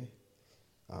every day.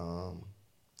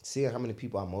 Seeing how many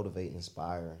people I motivate,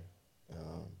 inspire,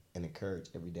 and encourage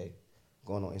every day.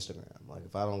 Going on Instagram. Like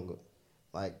if I don't go,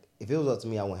 like if it was up to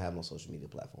me, I wouldn't have no social media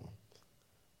platform.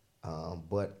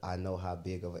 But I know how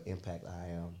big of an impact I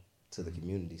am to the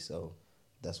community, so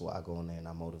that's why I go in there and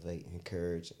I motivate,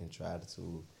 encourage, and try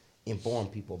to inform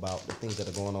people about the things that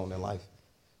are going on in life,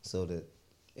 so that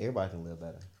everybody can live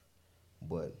better.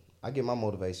 But I get my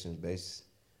motivation based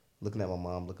looking at my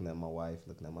mom, looking at my wife,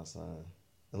 looking at my son,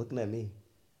 and looking at me,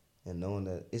 and knowing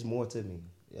that it's more to me.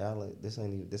 Yeah, this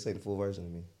ain't the full version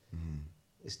of me. Mm-hmm.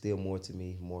 It's still more to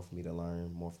me, more for me to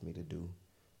learn, more for me to do,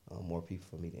 more people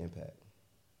for me to impact.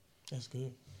 That's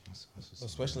good. That's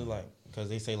especially like because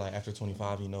they say like after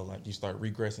 25, you know, like you start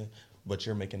regressing, but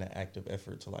you're making an active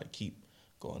effort to like keep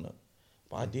going up.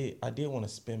 But I did want to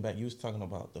spin back. You was talking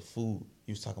about the food.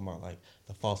 You was talking about like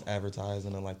the false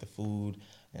advertising and like the food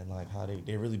and like how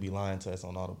they really be lying to us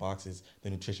on all the boxes, the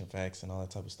nutrition facts and all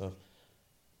that type of stuff.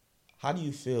 How do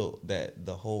you feel that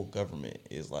the whole government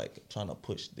is like trying to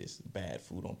push this bad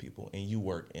food on people, and you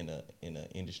work in a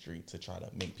industry to try to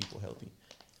make people healthy?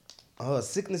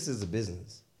 Sickness is a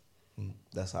business.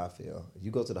 That's how I feel. If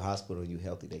you go to the hospital and you're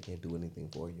healthy, they can't do anything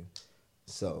for you.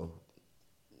 So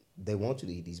they want you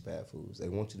to eat these bad foods. They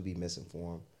want you to be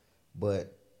misinformed.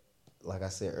 But like I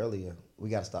said earlier, we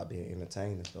got to stop being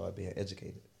entertained and start being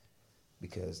educated,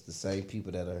 because the same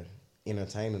people that are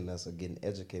entertaining us are getting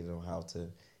educated on how to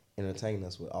entertain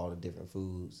us with all the different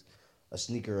foods. A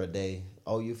sneaker a day.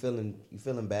 Oh, you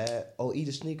feeling bad? Oh, eat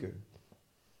a sneaker.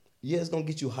 Yeah, it's going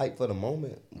to get you hyped for the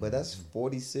moment, but that's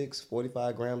 46,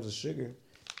 45 grams of sugar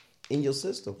in your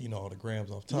system. You know all the grams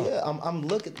off top. Yeah, I'm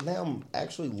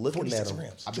actually looking at him.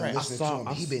 Grams. I've been listening to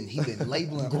him. He been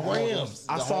labeling grams.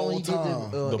 I saw when you did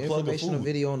the informational food.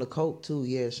 video on the Coke too.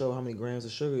 Yeah, show how many grams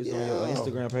of sugar is on your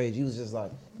Instagram page. You was just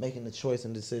like making the choice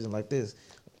and decision like this.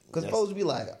 Because folks be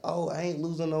like, oh, I ain't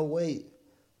losing no weight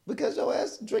because your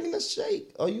ass drinking a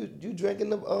shake, or you drinking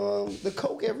the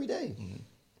Coke every day. Mm-hmm.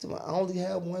 So I only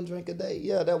have one drink a day.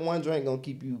 Yeah, that one drink gonna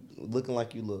keep you looking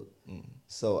like you look. Mm-hmm.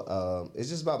 So it's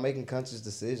just about making conscious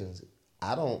decisions.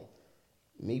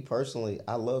 Me personally,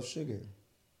 I love sugar,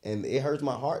 and it hurts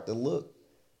my heart to look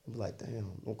and be like,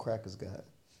 damn, no crackers got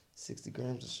 60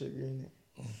 grams of sugar in it.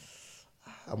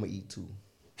 I'm gonna eat 2.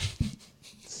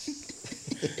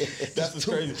 That's what's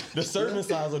crazy. The serving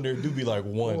size on there do be like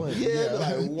 1. Yeah,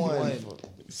 like 1.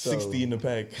 60 in the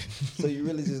pack. So you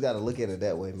really just got to look at it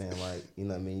that way, man. Like, you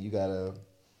know what I mean? You got to,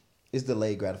 it's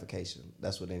delayed gratification.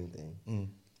 That's with anything.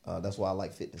 That's why I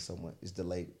like fitness so much. It's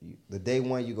delayed. The day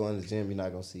one you go in the gym, you're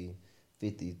not going to see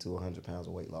 50 to 100 pounds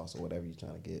of weight loss or whatever you're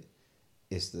trying to get.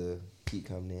 It's the keep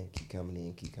coming in, keep coming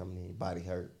in, keep coming in. Body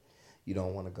hurt. You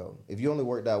don't want to go. If you only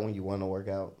worked out when you want to work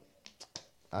out,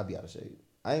 I'd be out of shape.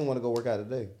 I ain't want to go work out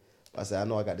today. I said, I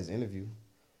know I got this interview,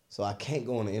 so I can't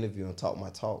go on the interview and talk my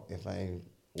talk if I ain't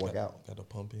work out. Got to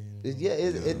pump in.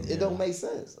 It don't make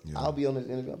sense. Yeah. I'll be on this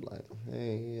interview. I'm like,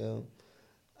 hey,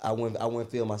 I wouldn't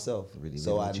feel myself. Really,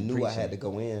 so I knew I had to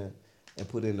go in and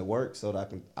put in the work so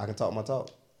that I can talk my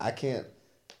talk. I can't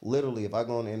literally, if I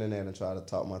go on the internet and try to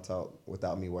talk my talk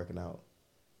without me working out,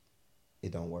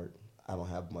 it don't work. I don't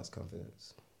have much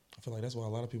confidence. I feel like that's why a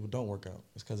lot of people don't work out.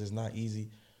 It's because it's not easy,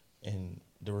 and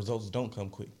the results don't come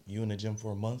quick. You in the gym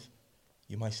for a month,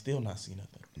 you might still not see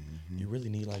nothing. Mm-hmm. You really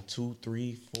need like 2,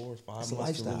 3, 4, 5 months. It's a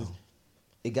lifestyle.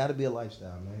 It got to be a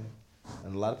lifestyle, man.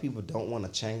 And a lot of people don't want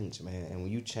to change, man. And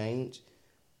when you change,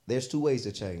 there's 2 ways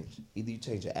to change. Either you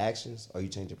change your actions or you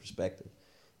change your perspective.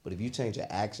 But if you change your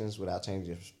actions without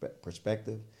changing your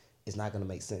perspective, it's not going to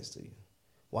make sense to you.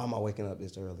 Why am I waking up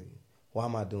this early? Why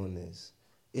am I doing this?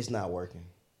 It's not working.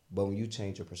 But when you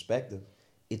change your perspective,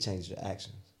 it changes your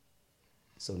actions.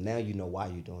 So now you know why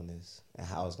you're doing this and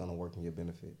how it's going to work in your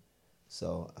benefit.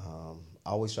 So I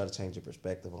always try to change your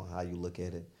perspective on how you look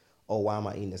at it. Oh, why am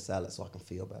I eating this salad so I can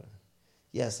feel better?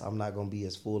 Yes, I'm not going to be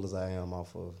as full as I am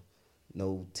off of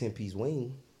no 10-piece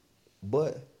wing,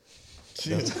 but...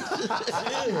 You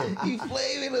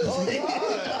flaming us.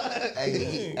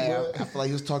 Hey, I feel like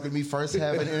he was talking to me first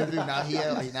half of the interview. Now he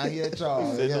had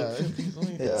Charles. Yeah.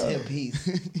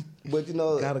 10-piece. But you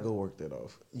know, gotta go work that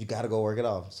off. You gotta go work it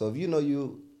off. So if you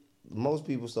know most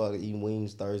people started eating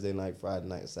wings Thursday night, Friday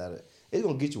night, Saturday. It's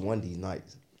gonna get you one of these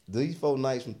nights. These 4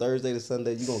 nights from Thursday to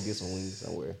Sunday, you gonna get some wings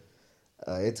somewhere.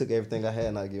 It took everything I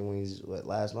had not to get wings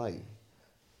last night.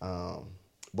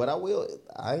 But I will.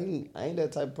 I ain't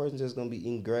that type of person just gonna be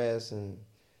eating grass and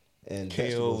and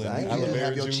Kale vegetables. and I ain't aloe gonna vera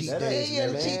have your juice. cheat That days, ain't-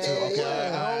 man. man, Cheat day. Okay,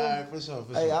 yeah, all right, for sure.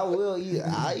 Hey, I will eat.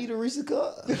 I eat a Reese's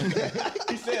cup. He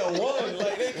said one.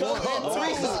 Like they come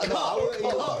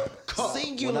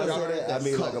When I say that, I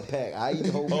mean like a pack. I eat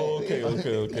the whole pack. Oh,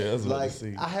 okay. That's what I Like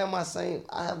see. I have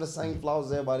the same flaws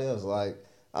as everybody else. Like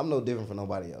I'm no different from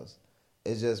nobody else.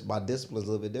 It's just my discipline's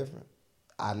a little bit different.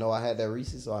 I know I had that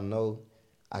Reese's, so I know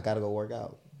I gotta go work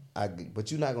out. But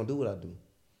you're not gonna do what I do.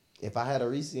 If I had a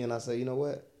Reese's and I say, you know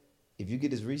what? If you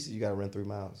get this Reese's, you gotta run 3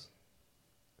 miles.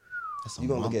 You're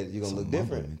gonna look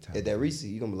different at that Reese's.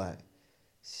 You're gonna be like,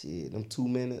 shit, them 2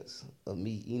 minutes of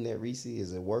me eating that Reese's,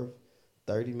 is it worth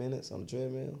 30 minutes on the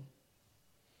treadmill?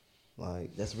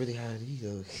 Like That's really how it is,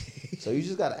 though. so you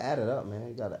just gotta add it up, man.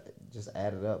 You gotta just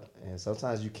add it up. And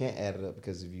sometimes you can't add it up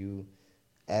because if you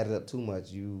add it up too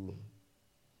much, you're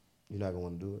not gonna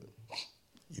wanna do it.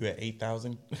 You at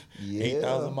 8,000? Yeah.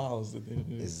 8,000 miles.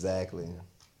 Exactly.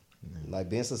 Like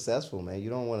being successful, man, you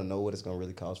don't want to know what it's going to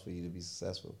really cost for you to be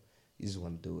successful. You just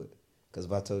want to do it. Because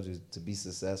if I told you to be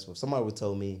successful, if somebody would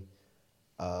told me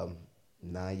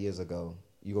 9 years ago,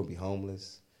 you're going to be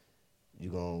homeless,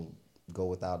 you're going to go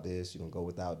without this, you're going to go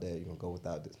without that, you're going to go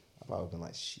without this, I've probably been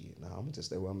like, shit, nah, I'm going to just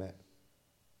stay where I'm at.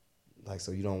 Like,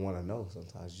 so you don't want to know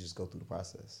sometimes. You just go through the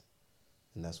process.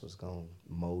 And that's what's going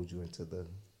to mold you into the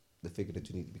figure that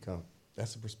you need to become.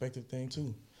 That's a perspective thing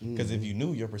too. Because if you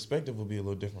knew, your perspective would be a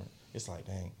little different. It's like,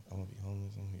 dang, I'm gonna be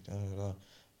homeless. I'm gonna be da da da.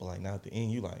 But like now at the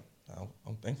end, you like,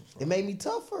 I'm thankful for it. Made me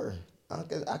tougher.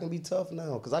 I can be tough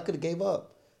now because I could have gave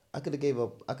up. I could have gave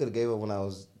up when I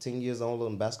was 10 years old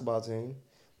on the basketball team,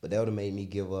 but that would have made me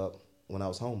give up when I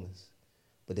was homeless.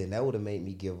 But then that would have made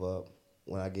me give up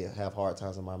when I have hard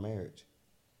times in my marriage.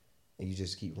 And you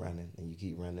just keep running and you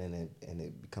keep running and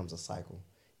it becomes a cycle.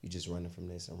 You just running from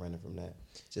this and running from that.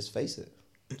 Just face it.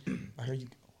 I heard you.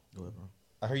 Go ahead, bro.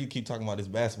 I heard you keep talking about this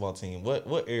basketball team.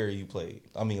 What area you played?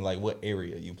 I mean, like what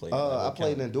area you played? I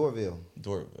played in Dorville.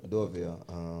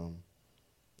 Dorville.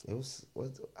 It was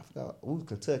I forgot. It was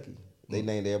Kentucky. They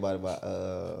named everybody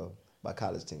by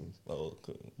college teams. Oh,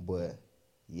 cool. But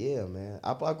yeah, man,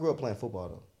 I grew up playing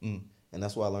football though, and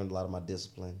that's why I learned a lot of my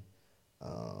discipline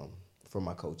from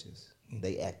my coaches.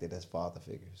 They acted as father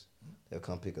figures. They'll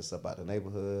come pick us up out the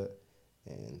neighborhood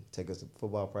and take us to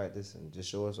football practice and just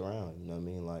show us around. You know what I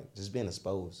mean? Like just being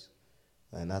exposed.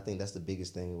 And I think that's the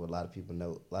biggest thing what a lot of people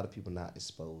know. A lot of people not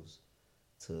exposed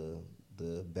to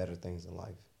the better things in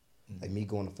life. Like me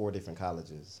going to 4 different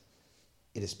colleges,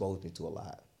 it exposed me to a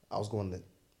lot.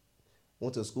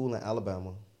 Went to a school in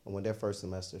Alabama. I went there first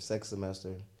semester. Second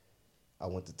semester, I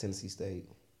went to Tennessee State.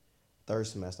 Third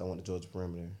semester, I went to Georgia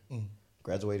Perimeter.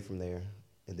 Graduated from there.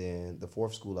 And then the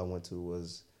 4th school I went to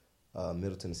was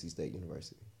Middle Tennessee State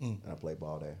University. And I played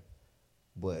ball there.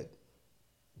 But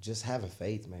just having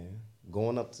faith, man.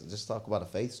 Going up to, just talk about a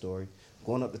faith story.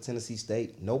 Going up to Tennessee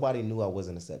State, nobody knew I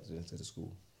wasn't accepted into the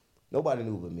school. Nobody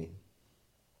knew but me.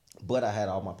 But I had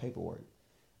all my paperwork.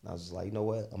 And I was just like, you know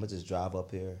what? I'm going to just drive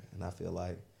up here. And I feel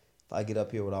like if I get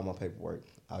up here with all my paperwork,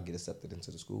 I'll get accepted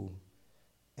into the school.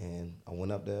 And I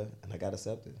went up there and I got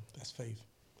accepted. That's faith.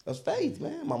 That's faith,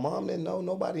 man. My mom didn't know.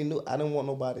 Nobody knew. I didn't want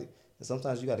nobody. And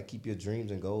sometimes you got to keep your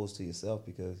dreams and goals to yourself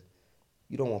because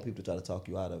you don't want people to try to talk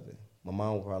you out of it. My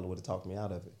mom probably would have talked me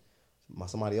out of it.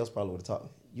 Somebody else probably would have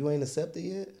talked, you ain't accepted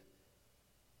yet?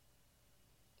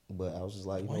 But I was just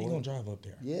like, why you gonna drive up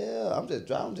there? Yeah, I'm just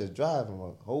driving.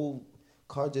 My whole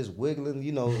car just wiggling.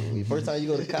 You know, the first time you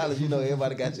go to college, you know,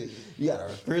 everybody got you got a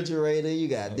refrigerator, you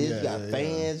got this, you got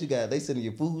fans, you got, they sending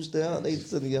your food stamp, they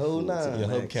sending your whole nine. Your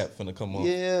hubcap finna come off.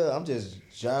 Yeah, I'm just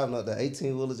driving up the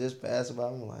 18-wheeler, just passing by.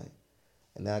 I'm like,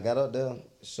 and then I got up there,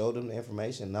 showed them the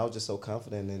information, and I was just so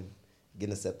confident in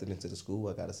getting accepted into the school.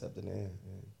 I got accepted in.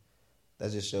 And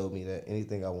that just showed me that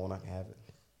anything I want, I can have it.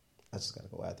 I just gotta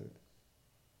go after it.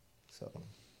 So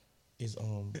Is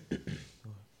I'm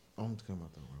just coming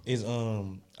out there, bro. is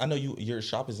I know your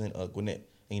shop is in Gwinnett,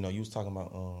 and you know you was talking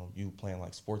about you playing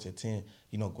like sports at 10.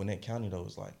 You know Gwinnett County though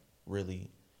is like really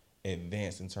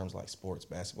advanced in terms of like sports,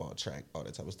 basketball, track, all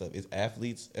that type of stuff. Is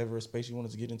athletes ever a space you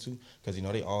wanted to get into? Because you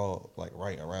know they all like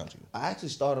right around you. I actually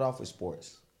started off with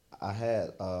sports. I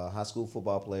had high school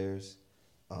football players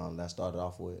that I started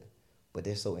off with, but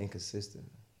they're so inconsistent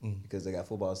because they got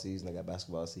football season, they got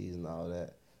basketball season, and all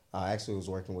that. I actually was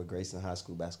working with Grayson High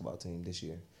School basketball team this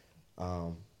year,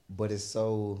 but it's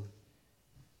so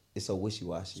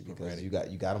wishy-washy because you got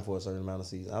them for a certain amount of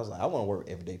season. I was like, I want to work with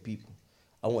everyday people.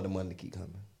 I want the money to keep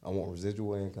coming. I want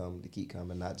residual income to keep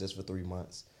coming, not just for 3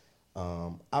 months.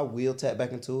 I will tap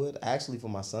back into it. Actually, for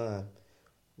my son,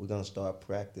 we're gonna start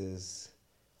practice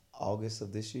August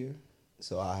of this year.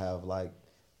 So I have like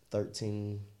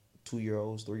 13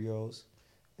 2-year-olds, 3-year-olds,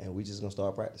 and we just gonna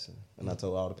start practicing. And I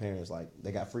told all the parents, like,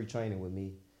 they got free training with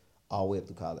me all the way up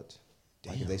through college.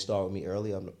 Like, if they start with me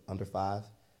early, under 5,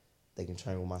 they can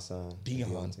train with my son.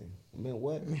 Dion. Man,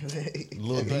 what?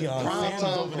 Little Dion Sanders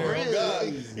over there. Oh,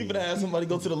 God. You better have somebody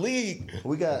go to the league.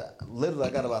 I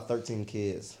got about 13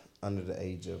 kids under the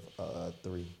age of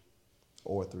 3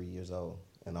 years old.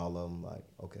 And all of them like,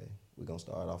 okay, we're going to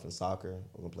start off in soccer.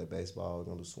 We're going to play baseball. We're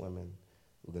going to do swimming.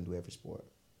 We're going to do every sport.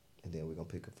 And then we're going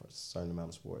to pick a certain amount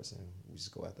of sports, and we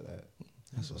just go after that.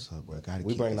 That's what's up, bro.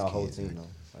 We bring our whole team,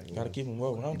 though. Like, gotta keep them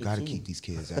well-rounded, you gotta keep these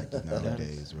kids active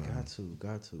nowadays, bro.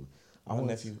 Got to. My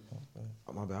nephew.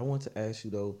 My bad. I want to ask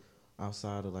you, though,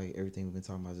 outside of, like, everything we've been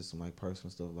talking about, just some, like,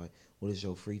 personal stuff, like, what does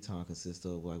your free time consist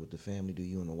of? Like, with the family, do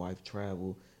you and the wife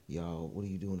travel? Y'all, what do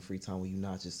you do in the free time when you're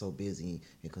not just so busy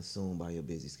and consumed by your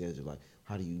busy schedule? Like,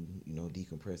 how do you,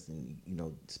 decompress and,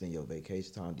 spend your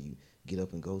vacation time? Do you get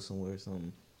up and go somewhere or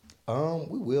something?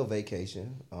 We will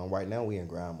vacation. Right now we in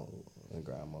grind mode.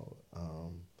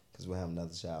 Because we have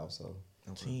another child, so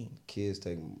kids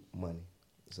take money.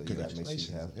 So you gotta make sure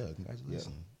you have. Yeah, congratulations.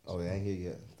 Yeah. Oh, they ain't here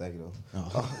yet. Thank you though.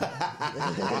 Oh.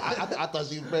 I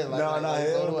thought you were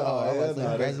no.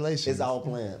 Congratulations. It's all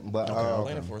planned, but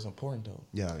planning for is important though.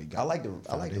 Yeah, I like to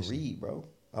read, bro.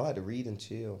 I like to read and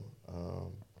chill.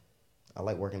 I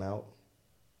like working out.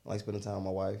 I like spending time with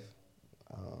my wife.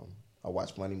 I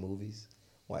watch funny movies.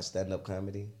 Watch stand-up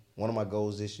comedy. One of my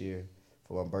goals this year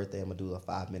for my birthday, I'm gonna do a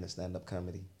 5-minute stand-up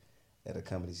comedy at a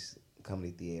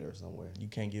comedy theater somewhere. You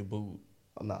can't get booed.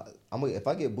 I'm not. If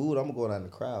I get booed, I'm gonna go down in the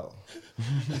crowd.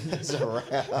 It's a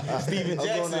wrap. Steven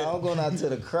Jackson. I'm going out to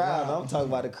the crowd. I'm talking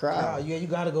about the crowd. Yeah, you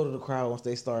gotta go to the crowd once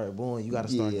they start booing. You gotta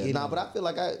start getting. But I feel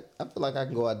like I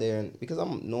can go out there and because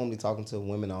I'm normally talking to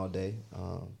women all day.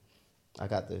 I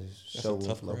got the show. That's a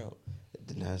tough crowd.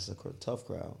 That's a tough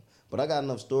crowd. But I got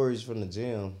enough stories from the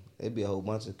gym. It'd be a whole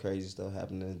bunch of crazy stuff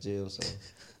happening in the gym, so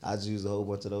I just use a whole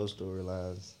bunch of those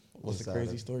storylines. What's the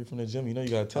crazy story from the gym? You know you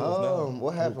gotta tell us now.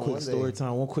 What happened one day?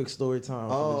 One quick story time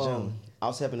from the gym. I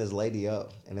was helping this lady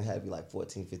up, and it had to be like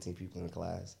 14, 15 people in the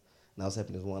class. And I was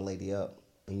helping this one lady up,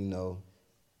 and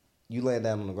you laying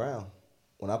down on the ground.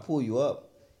 When I pull you up,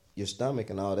 your stomach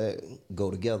and all that go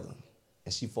together.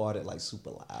 And she farted like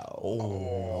super loud.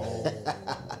 Oh.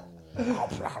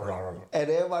 And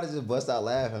everybody just bust out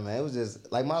laughing, man. It was just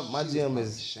like my gym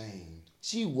is shame.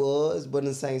 She was, but in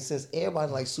the same sense,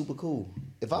 everybody like super cool.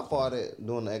 If I farted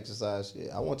doing the exercise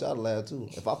shit, I want y'all to laugh too.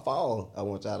 If I fall, I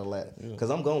want y'all to laugh. Because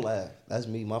I'm going to laugh. That's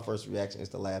me. My first reaction is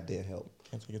to laugh, then help.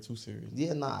 Can't take it too serious.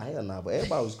 Yeah, hell nah. But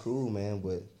everybody was cool, man.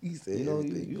 But, you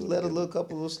let a little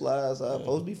couple of slides. I'm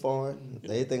supposed to be foreign.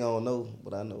 They think I don't know,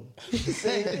 but I know.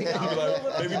 Same thing.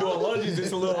 Maybe doing lunges,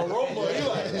 it's a little aroma. You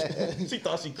like, she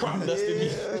thought she crop dusted me.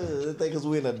 They think because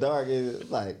we in the dark,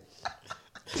 it's like...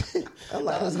 I'm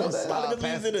like, let's go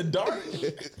in the dark?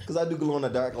 Because I do glow in the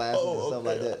dark glasses and stuff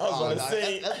like that. I was going to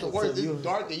say. That's the worst. It's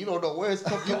dark and you don't know where it's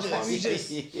coming from. You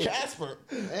just Casper.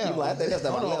 You like, I think that's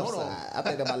my left side. I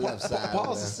think that's my left side.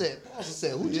 Pause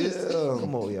said. Who just...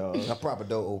 Come on, y'all. A proper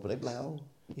door open. They be like, oh,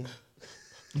 yeah.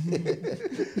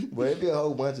 But it'd be a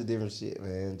whole bunch of different shit,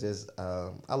 man. Just,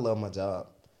 I love my job.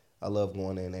 I love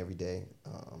going in every day.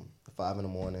 5 in the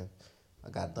morning. I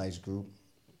got a nice group.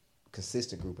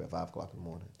 Consistent group at 5 o'clock in the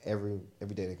morning. Every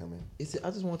day they come in. I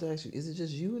just want to ask you, is it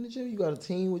just you in the gym? You got a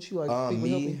team with you? Like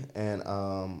me and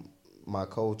my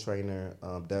co-trainer,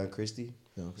 Dunn Christie.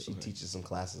 She teaches some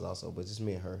classes also, but just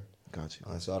me and her. Got you.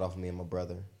 Started off with me and my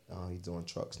brother. He's doing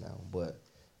trucks now, but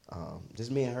just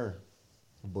me and her.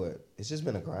 But it's just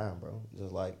been a grind, bro.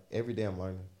 Just like every day I'm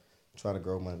learning, trying to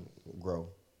grow,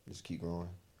 just keep growing.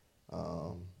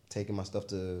 Taking my stuff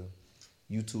to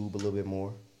YouTube a little bit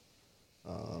more.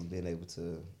 Being able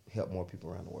to help more people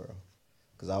around the world.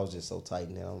 Because I was just so tight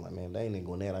now. I'm like, man, they ain't even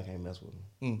going there. I can't mess with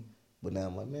them. But now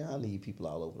I'm like, man, I need people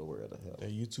all over the world to help.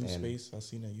 That YouTube space, I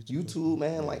seen that YouTube. YouTube,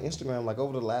 man, like Instagram, like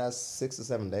over the last 6 or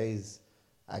 7 days,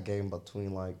 I gained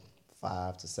between like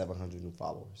 500 to 700 new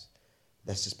followers.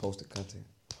 That's just posting content.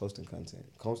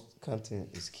 Content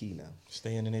is key now.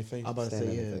 Staying in their face. I'm about to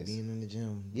say, being in the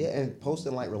gym. Yeah, and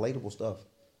posting like relatable stuff.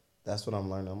 That's what I'm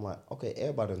learning. I'm like, okay,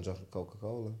 everybody done drunk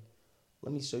Coca-Cola.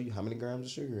 Let me show you how many grams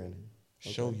of sugar in it.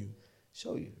 Okay.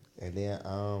 Show you. And then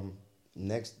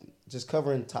next, just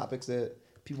covering topics that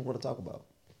people want to talk about.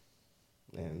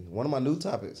 And one of my new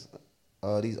topics,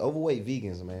 these overweight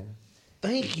vegans, man.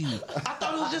 Thank you. I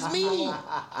thought it was just me.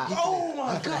 Oh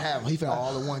my God. He found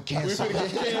all in one cancer. We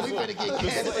better get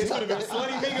cancer. It's gonna be a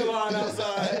slutty vegan line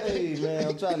outside. Hey man,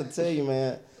 I'm trying to tell you,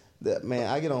 man. That man,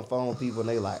 I get on phone with people and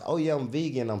they like, oh yeah, I'm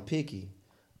vegan, I'm picky.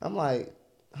 I'm like,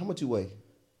 how much you weigh?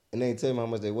 And they tell me how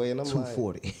much they weigh, and I'm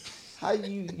 240. like, How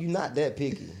you not that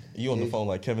picky? You on the phone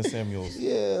like Kevin Samuels.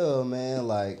 Yeah, man.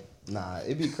 Like, nah,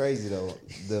 it'd be crazy though.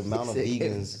 The amount of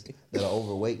vegans that are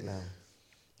overweight now.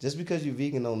 Just because you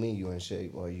vegan don't mean you in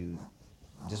shape, or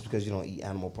just because you don't eat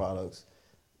animal products.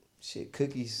 Shit,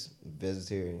 cookies,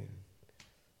 vegetarian.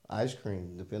 Ice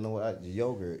cream, depending on what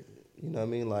yogurt. You know what I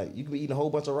mean? Like, you could be eating a whole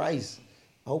bunch of rice,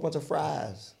 a whole bunch of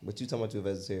fries, but you talking about you a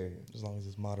vegetarian. As long as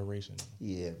it's moderation.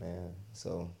 Yeah, man.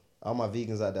 So all my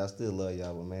vegans out there, I still love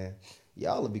y'all, but man,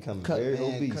 y'all are becoming very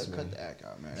obese, man. Cut the act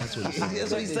out, man. That's what he's saying.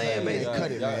 That's what he's saying, man.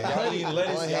 Cut it, man. Y'all eating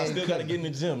lettuce, y'all still gotta get in the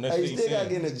gym. That's Hey, what you he's still gotta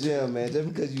saying. get in the gym, man. Just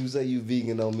because you say you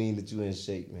vegan don't mean that you in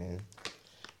shape, man.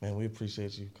 Man, we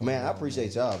appreciate you. Man, I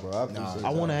appreciate y'all, bro. I appreciate I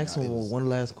y'all. want to ask him one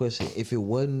last question. If it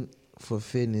wasn't for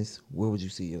fitness, where would you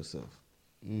see yourself?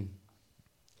 If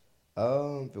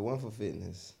it wasn't for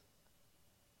fitness,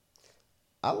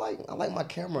 I like my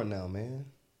camera now, man.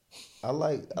 I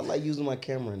like using my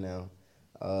camera now.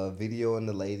 Videoing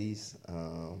the ladies,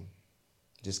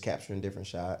 just capturing different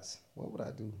shots. What would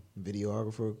I do?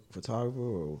 Videographer, photographer,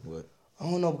 or what? I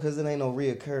don't know, because it ain't no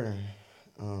reoccurring.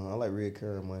 I like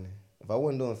reoccurring money. If I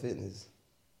wasn't doing fitness,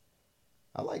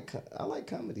 I like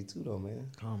comedy too, though,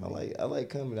 man. Comedy. I like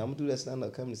comedy. I'm gonna do that stand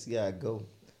up comedy, see how it go.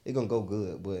 It gonna go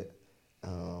good, but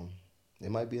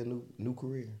it might be a new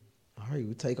career. All right,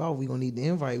 we take off. We gonna need the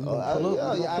invite. We gonna pull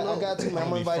up. I got to, man. I'm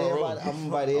gonna invite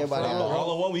everybody.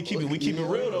 All in one, we keep it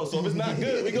real though. So if it's not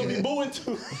good, we gonna be booing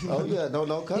too. Oh yeah,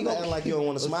 don't come acting like you don't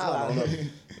want to smile on us.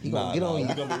 He gonna get on you.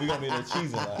 We gonna be there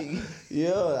cheesing. Like.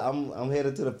 Yeah, I'm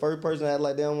headed to the first person that act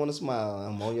like they don't want to smile.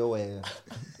 I'm on your ass.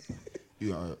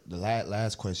 The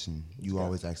last question you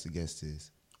always ask the guests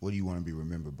is, what do you want to be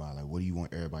remembered by? Like, what do you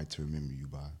want everybody to remember you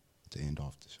by to end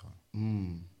off the show?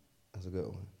 That's a good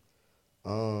one.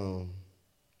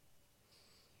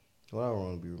 What I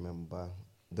want to be remembered by?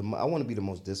 I want to be the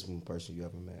most disciplined person you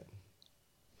ever met,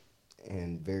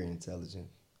 and very intelligent.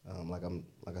 Like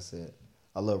I said,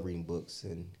 I love reading books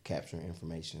and capturing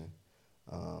information.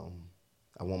 I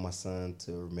want my son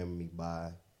to remember me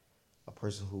by a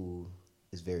person who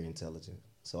is very intelligent.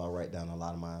 So I write down a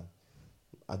lot of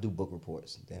I do book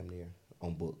reports, damn near,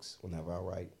 on books whenever I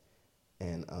write.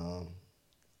 And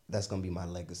that's going to be my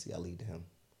legacy I leave to him.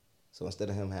 So instead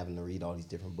of him having to read all these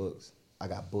different books, I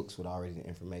got books with already the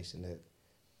information that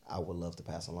I would love to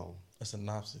pass along. A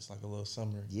synopsis, like a little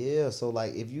summary. Yeah, so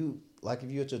like if you're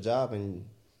at your job and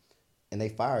they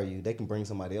fire you, they can bring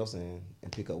somebody else in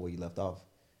and pick up where you left off,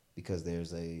 because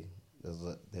there's a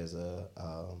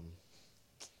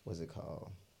what's it called?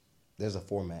 There's a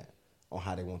format on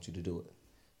how they want you to do it.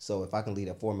 So if I can leave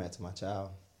that format to my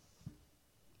child,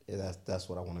 that's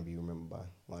what I want to be remembered by.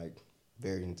 Like,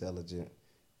 very intelligent,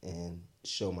 and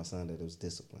show my son that it was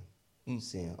discipline.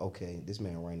 Saying, okay, this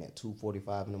man ran at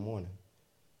 2:45 in the morning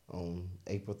on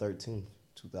April 13th,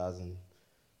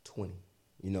 2020.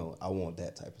 You know, I want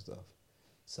that type of stuff.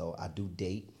 So I do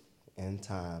date and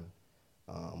time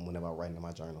whenever I write in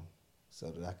my journal,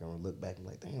 so that I can look back and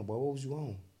be like, damn, boy, what was you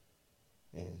on?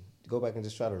 And go back and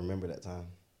just try to remember that time.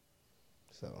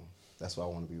 So that's what I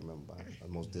want to be remembered by, the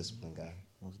most disciplined guy.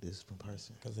 Most disciplined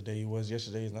person. Because the day you was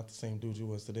yesterday is not the same dude you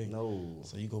was today. No.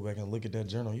 So you go back and look at that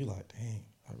journal, you like, dang,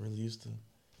 I really used to.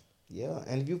 Yeah,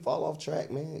 and if you fall off track,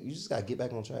 man, you just got to get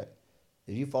back on track.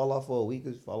 If you fall off for a week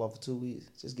or fall off for 2 weeks,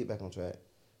 just get back on track.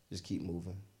 Just keep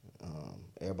moving.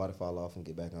 Everybody fall off and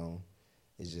get back on.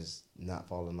 It's just not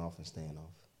falling off and staying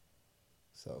off.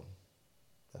 So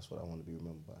that's what I want to be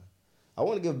remembered by. I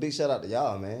want to give a big shout out to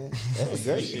y'all, man. That was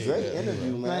great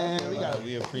interview, man.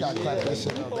 We appreciate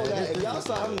it. If y'all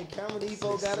saw how many camera these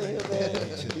folks got in here, man,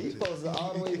 these folks are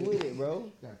all the way with it, bro.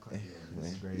 Great.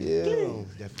 Yeah.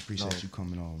 Definitely appreciate you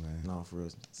coming on, man. No, for real.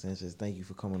 Sanchez, thank you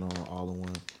for coming on all in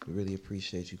one. We really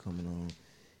appreciate you coming on.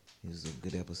 It was a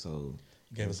good episode.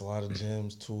 You gave us a lot of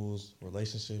gems, tools,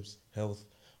 relationships, health,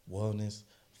 wellness,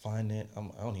 finance. I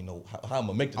don't even know how I'm going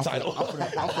to make the title.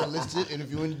 I'm gonna listen to the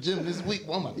interview in the gym this week.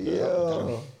 Oh my God.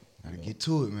 Yeah. Gotta get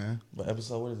to it, man. But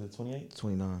episode, what is it, 28?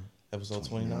 29. Episode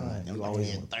 29. You always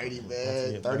always want 30, to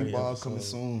man. get 30 balls episode. coming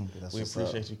soon. We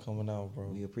appreciate you coming out, bro.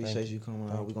 We appreciate you coming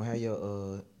out. We're going to have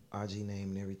your IG name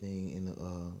and everything in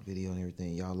the video and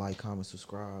everything. Y'all like, comment,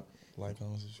 subscribe. Like,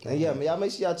 comment, subscribe. And yeah, man, y'all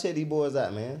make sure y'all check these boys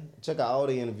out, man. Check out all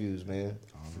the interviews, man.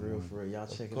 For real. Y'all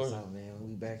check us out, man.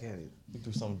 We back at it. We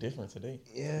do something different today.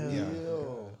 Yeah.